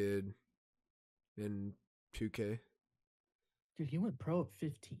 17-year-old kid in 2K. Dude, he went pro at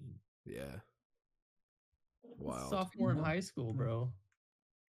 15. Yeah. Wow. Sophomore in high school, bro.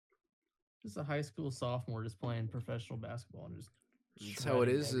 Just a high school sophomore just playing professional basketball and just. That's how it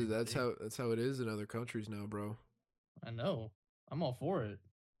is. That's how it is in other countries now, bro. I know. I'm all for it.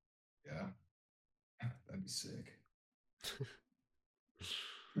 Yeah. That'd be sick.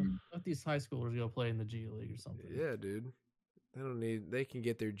 Let these high schoolers go play in the G League or something. Yeah, dude. They can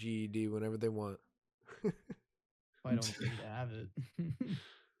get their GED whenever they want. I don't need to have it.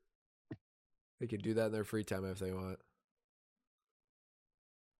 They can do that in their free time if they want.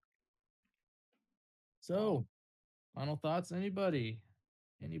 So, final thoughts? Anybody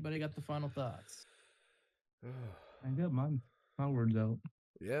got the final thoughts? I got my words out.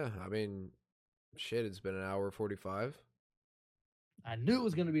 Yeah, I mean, shit, it's been an hour 45. I knew it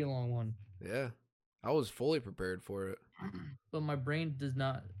was going to be a long one. Yeah, I was fully prepared for it. But my brain does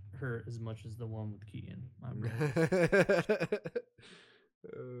not hurt as much as the one with Keaton. My brain.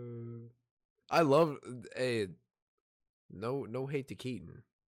 I love no hate to Keaton.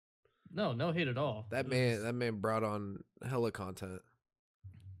 No hate at all. That man brought on hella content.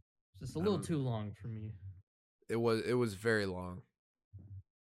 Just a little too long for me. It was very long.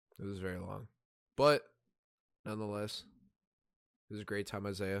 It was very long. But nonetheless, it was a great time,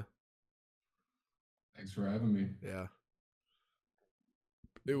 Isaiah. Thanks for having me. Yeah.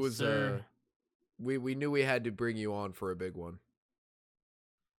 It was we knew we had to bring you on for a big one.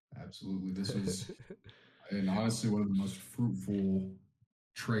 Absolutely. This was and honestly one of the most fruitful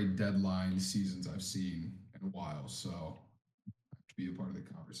trade deadline seasons I've seen in a while. So to be a part of the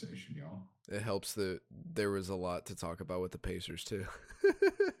conversation, y'all. It helps that there was a lot to talk about with the Pacers too.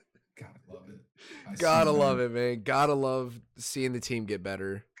 Gotta love it. Gotta love it, man. Gotta love seeing the team get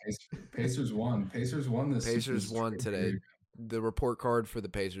better. Pacers won. Pacers won this. Pacers won today. The report card for the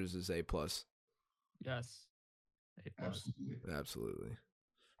Pacers is A+. Yes. A+. Absolutely.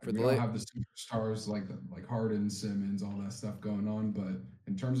 For we don't have the superstars like Harden, Simmons, all that stuff going on, but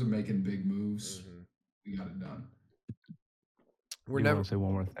in terms of making big moves, we got it done. We're never want to say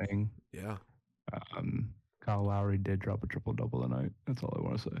one more thing. Yeah. Kyle Lowry did drop a triple-double tonight. That's all I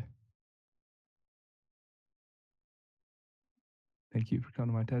want to say. Thank you for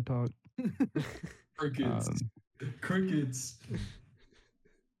coming to my TED Talk. Crickets.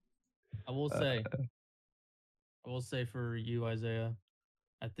 I will say for you, Isaiah,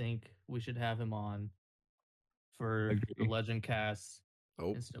 I think we should have him on for the Legend Cast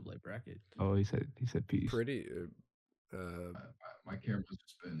NCAA bracket. Oh, he said peace. Pretty. My camera's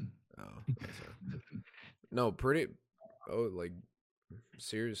just been. Oh, no, pretty. Oh, like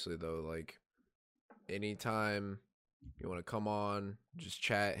seriously though, like anytime you want to come on, just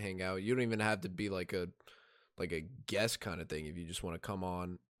chat, hang out. You don't even have to be like a guest kind of thing. If you just want to come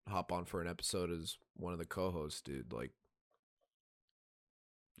on, hop on for an episode as one of the co-hosts, dude, like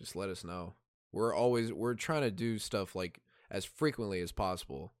just let us know. We're trying to do stuff like as frequently as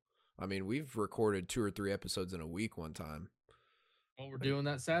possible. I mean, we've recorded 2 or 3 episodes in a week one time. Well, we're doing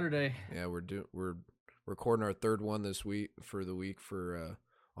that Saturday. Yeah, we're recording our 3rd one this week for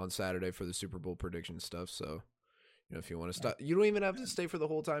on Saturday for the Super Bowl prediction stuff. So, if you want to stop, you don't even have to stay for the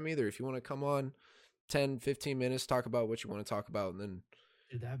whole time either. If you want to come on 10, 15 minutes, talk about what you want to talk about, and then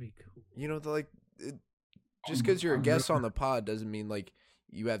dude, that'd be cool. Just because you're a guest on the pod doesn't mean like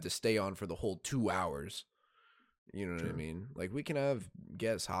you have to stay on for the whole 2 hours. You know what I mean? Like we can have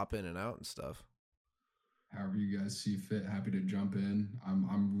guests hop in and out and stuff. However you guys see fit, happy to jump in.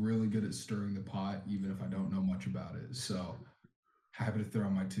 I'm really good at stirring the pot, even if I don't know much about it. So happy to throw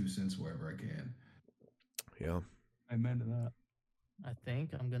my 2 cents wherever I can. Yeah. Amen to that. I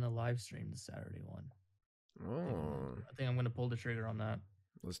think I'm gonna live stream the Saturday one. Oh. I think I'm gonna pull the trigger on that.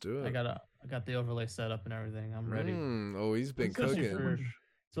 Let's do it. I got the overlay set up and everything. I'm ready. Oh, he's been cooking.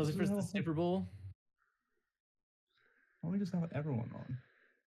 Especially for the Super Bowl. Why don't we just have everyone on?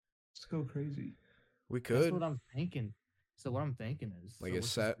 Just go crazy. We could. That's what I'm thinking. So what I'm thinking is like a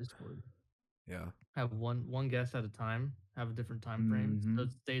set. Discord. Yeah. Have one guest at a time. Have a different time frame. So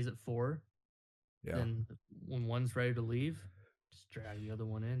it stays at 4. Yeah. And when one's ready to leave, just drag the other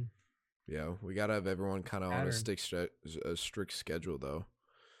one in. Yeah, we gotta have everyone kind of on a strict schedule though.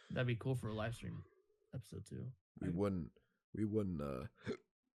 That'd be cool for a live stream episode too. We wouldn't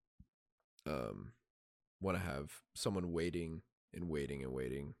want to have someone waiting.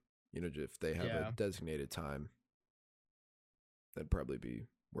 If they have a designated time, that'd probably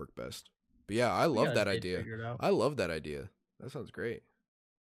work best. But yeah, I love that idea. I love that idea. That sounds great.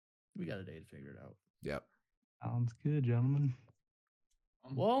 We got a day to figure it out. Yep. Sounds good, gentlemen.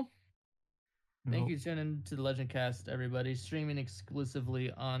 Well, thank you for tuning in to the Legend Cast, everybody. Streaming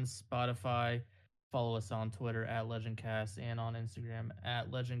exclusively on Spotify. Follow us on Twitter at LegendCast and on Instagram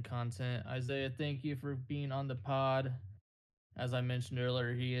at Legend Content. Isaiah, thank you for being on the pod. As I mentioned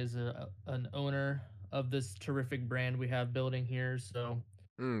earlier, he is an owner of this terrific brand we have building here. So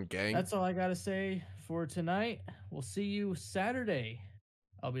gang. That's all I got to say for tonight. We'll see you Saturday.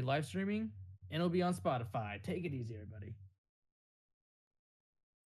 I'll be live streaming and it'll be on Spotify. Take it easy, everybody.